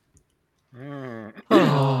 In the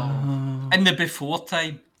before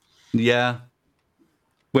time. Yeah.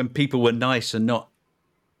 When people were nice and not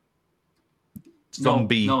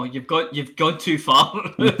zombie. No, you've gone too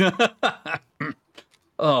far.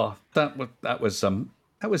 Oh, that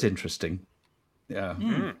was interesting.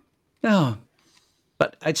 Yeah. Oh.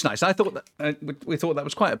 But it's nice. I thought that we thought that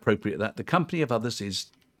was quite appropriate. That the company of others is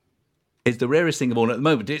the rarest thing of all at the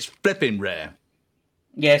moment. It's flipping rare.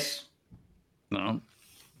 Yes. No.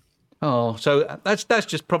 Oh, so that's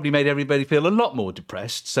just probably made everybody feel a lot more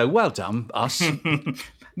depressed. So well done, us.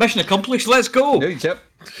 Mission accomplished. Let's go. Yep.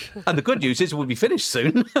 And the good news is we'll be finished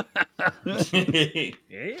soon.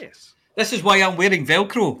 Yes. This is why I'm wearing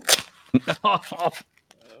Velcro.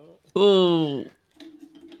 Oh.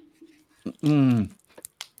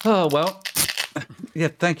 Oh, well, yeah,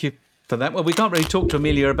 thank you for that. Well, we can't really talk to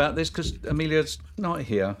Amelia about this because Amelia's not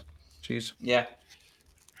here. She's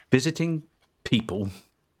visiting people.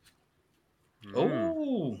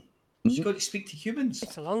 Oh, she's got to speak to humans.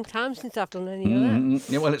 It's a long time since I've done any of that.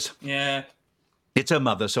 Yeah, well, it's her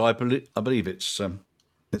mother, so I believe it's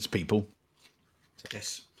people.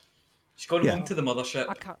 Yes. She's going home to the mothership.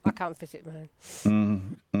 I can't visit, man.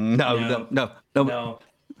 No.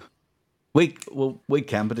 We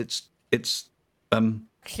can, but it's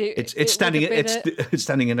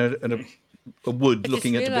standing in a wood,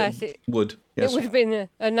 looking at the bit of wood. Yes. It would have been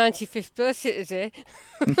a 95th birthday today.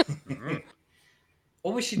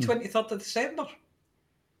 Oh, was she 23rd of December?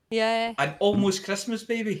 Yeah. And almost Christmas,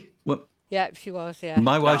 baby. Well, yeah, she was. Yeah.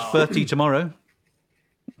 My wife's 30 tomorrow.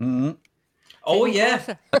 Mm-hmm. Oh yeah.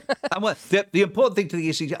 And the important thing to the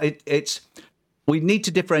is it's we need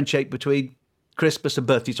to differentiate between Christmas and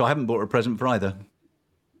birthday. So I haven't bought her a present for either.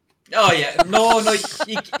 Oh yeah, no, but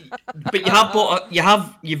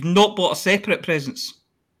you've not bought a separate presents,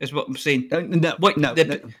 is what I'm saying. You've not bought you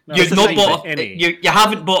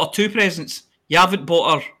haven't bought her two presents. You haven't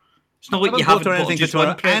bought her. It's not like you haven't bought her just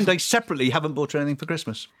one present. And I separately haven't bought her anything for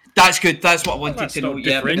Christmas. That's good. That's what I wanted to know. Not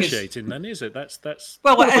differentiating, then, is it? That's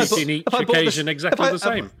well, it is. In each occasion exactly the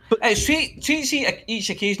same. It's treats each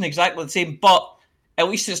occasion exactly the same, but at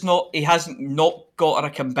least it's not. He hasn't not got her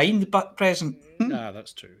a combined present. No,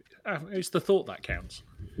 that's true. It's the thought that counts.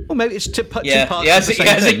 Well, maybe it's two parts. He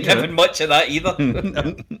hasn't given much of that either.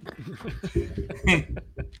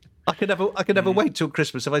 I could never wait till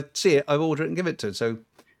Christmas. If I see it, I order it and give it to her. So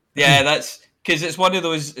yeah, that's because it's one of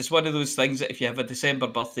those things that if you have a December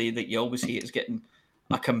birthday, that you always hate is getting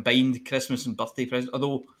a combined Christmas and birthday present.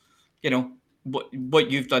 Although,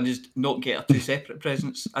 what you've done is not get her two separate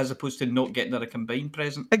presents as opposed to not getting her a combined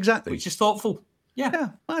present. Exactly, which is thoughtful. Yeah.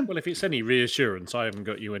 Well, if it's any reassurance, I haven't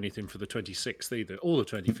got you anything for the 26th either, or the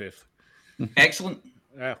 25th. Excellent.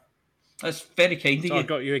 Yeah, that's very kind of you. I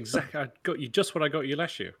got you I got you just what I got you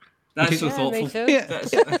last year. That's so thoughtful. Yeah.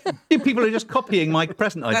 You people are just copying my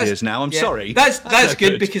present ideas now. I'm sorry. That's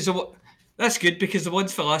good because the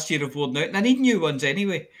ones for last year have worn out, and I need new ones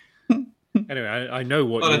anyway. Anyway, I know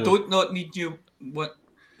what. Or I don't not need new. What?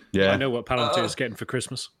 Yeah. I know what Palantir is getting for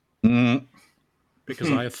Christmas.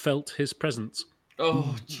 Because I have felt his presence.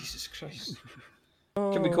 Oh, Jesus Christ.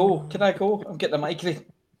 Can we go? Can I go? I'm getting the migraine.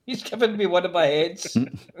 He's giving me one of my heads.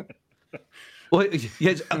 Well,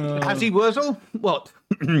 yes. Has he, Wurzel? What?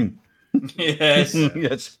 Yes.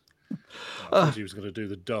 Yes. I thought he was going to do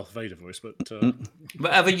the Darth Vader voice, but...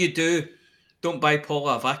 Whatever you do, don't buy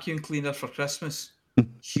Paula a vacuum cleaner for Christmas.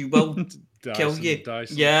 She will kill you.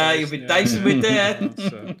 You'll be dicing with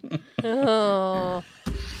it. Oh.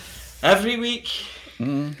 Every week.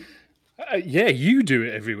 Yeah, you do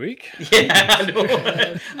it every week. Yeah, I know.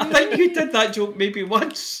 I think you did that joke maybe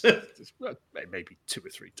once. Maybe 2 or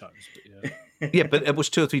 3 times, but yeah. Yeah, but it was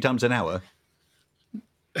 2 or 3 times an hour.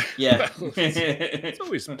 Yeah. It's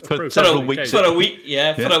always for several weeks. For a week,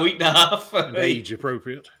 for a week and a half. Age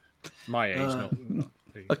appropriate. My age, not.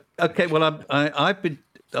 Okay, well, I've been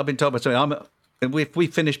told by somebody. If we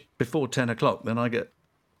finish before 10 o'clock, then I get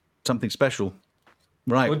something special.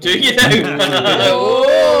 Right. Well, do you now?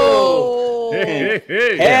 Oh!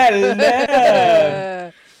 Hello!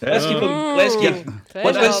 Let's keep him. I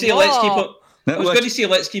was going to say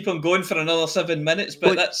let's keep him going for another 7 minutes,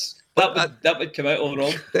 but that would come out all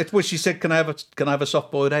wrong. That's what she said. Can I have a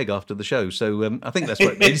soft-boiled egg after the show? So I think that's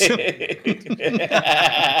what it means.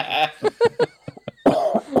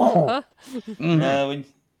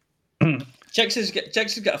 Chicks has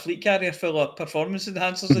got a fleet carrier full of performance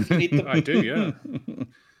enhancers if you need them. I do, yeah.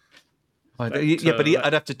 But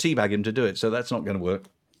I'd have to teabag him to do it, so that's not going to work.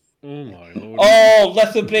 Oh my lord! Oh,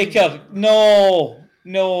 Lithobreaker! No,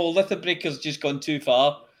 Lithobreaker's just gone too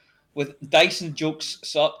far. With Dyson jokes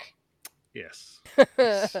suck. Yes.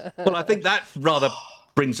 Well, I think that rather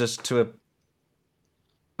brings us to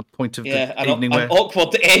a point of the evening where an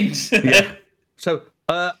awkward ends. Yeah. So,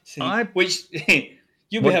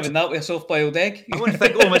 You'll be having that with a soft-boiled egg. I want to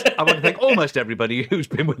thank almost everybody who's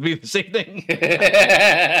been with me this evening.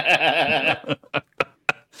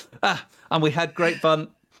 And we had great fun.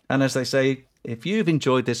 And as they say, if you've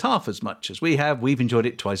enjoyed this half as much as we have, we've enjoyed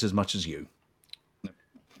it twice as much as you.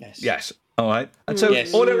 Yes. All right. And so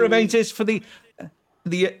all that remains is for the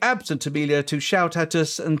absent Amelia to shout at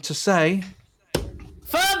us and to say,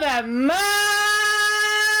 For the mug!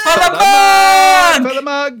 For the mug! For the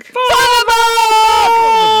mug! For the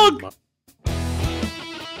mug!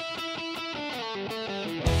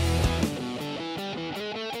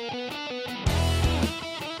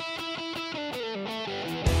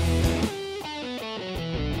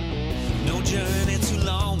 No journey too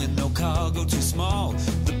long and no cargo too small.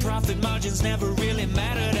 The profit margins never really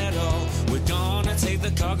mattered at all. We're gonna take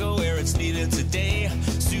the cargo where it's needed today.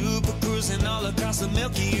 Super cruising all across the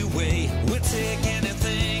Milky Way. We'll take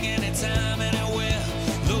anything, anytime, anywhere.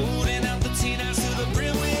 Loading up the T-9s to the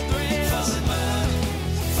brim with grain.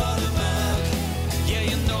 For the mug, yeah,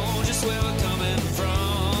 you know just where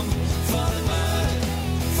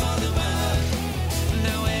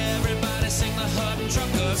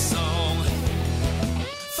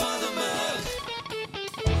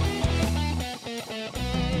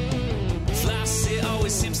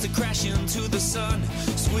crash into the sun.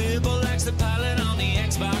 Swivel likes the pilot on the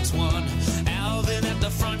Xbox One. Alvin at the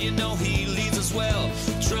front, you know he leads us well.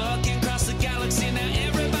 Trucking across the galaxy, now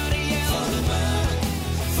everybody yell.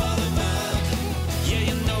 Father Mac, yeah,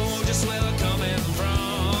 you know just where we're coming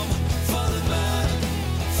from. Father Mac,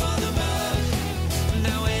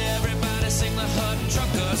 now everybody sing the Hut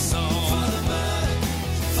Trucker song.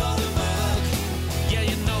 Father Mac, yeah,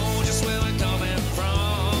 you know just where we're coming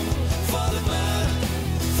from. Father Mac,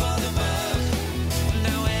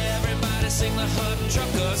 now everybody sing the Hut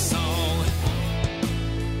Trucker song.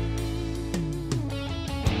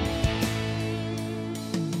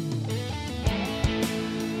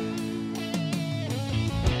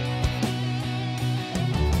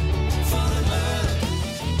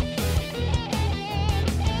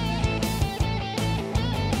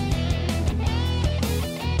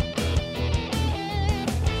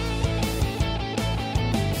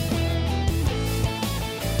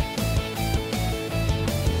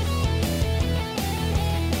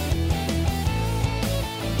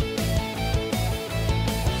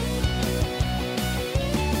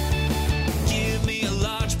 Give me a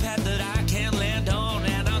launch pad that I can land on,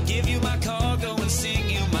 and I'll give you my cargo and sing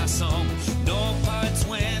you my song. North Part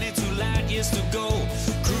 22 light years to go.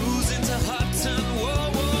 Cruising to Hudson,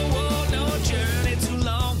 whoa, whoa, whoa. No journey too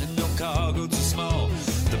long and no cargo too small.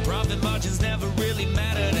 The profit margins never really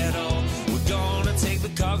mattered at all. We're gonna take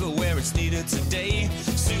the cargo where it's needed today.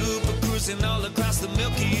 Super cruising all across the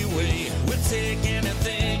Milky Way. We'll take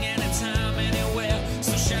anything, anytime, anywhere.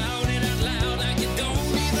 So shout it out loud like you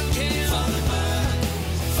don't even care.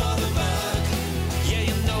 Father Mac, yeah,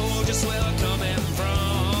 you know just where we're coming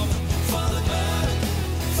from. Father Mac,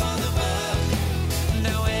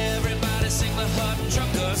 now everybody sing the Hut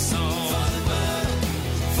Trucker song.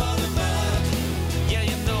 Father Mac, yeah,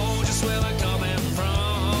 you know just where we're coming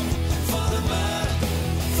from. Father Mac,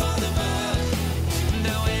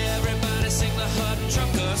 now everybody sing the Hut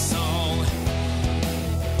Trucker song.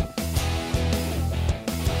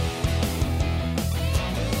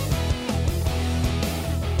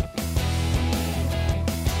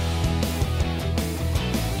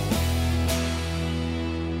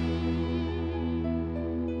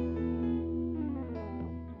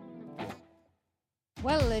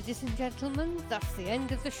 Well, ladies and gentlemen, that's the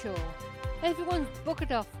end of the show. Everyone's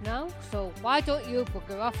buggered off now, so why don't you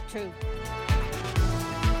bugger off too?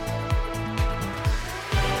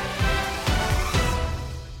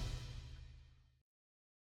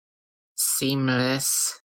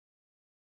 Seamless.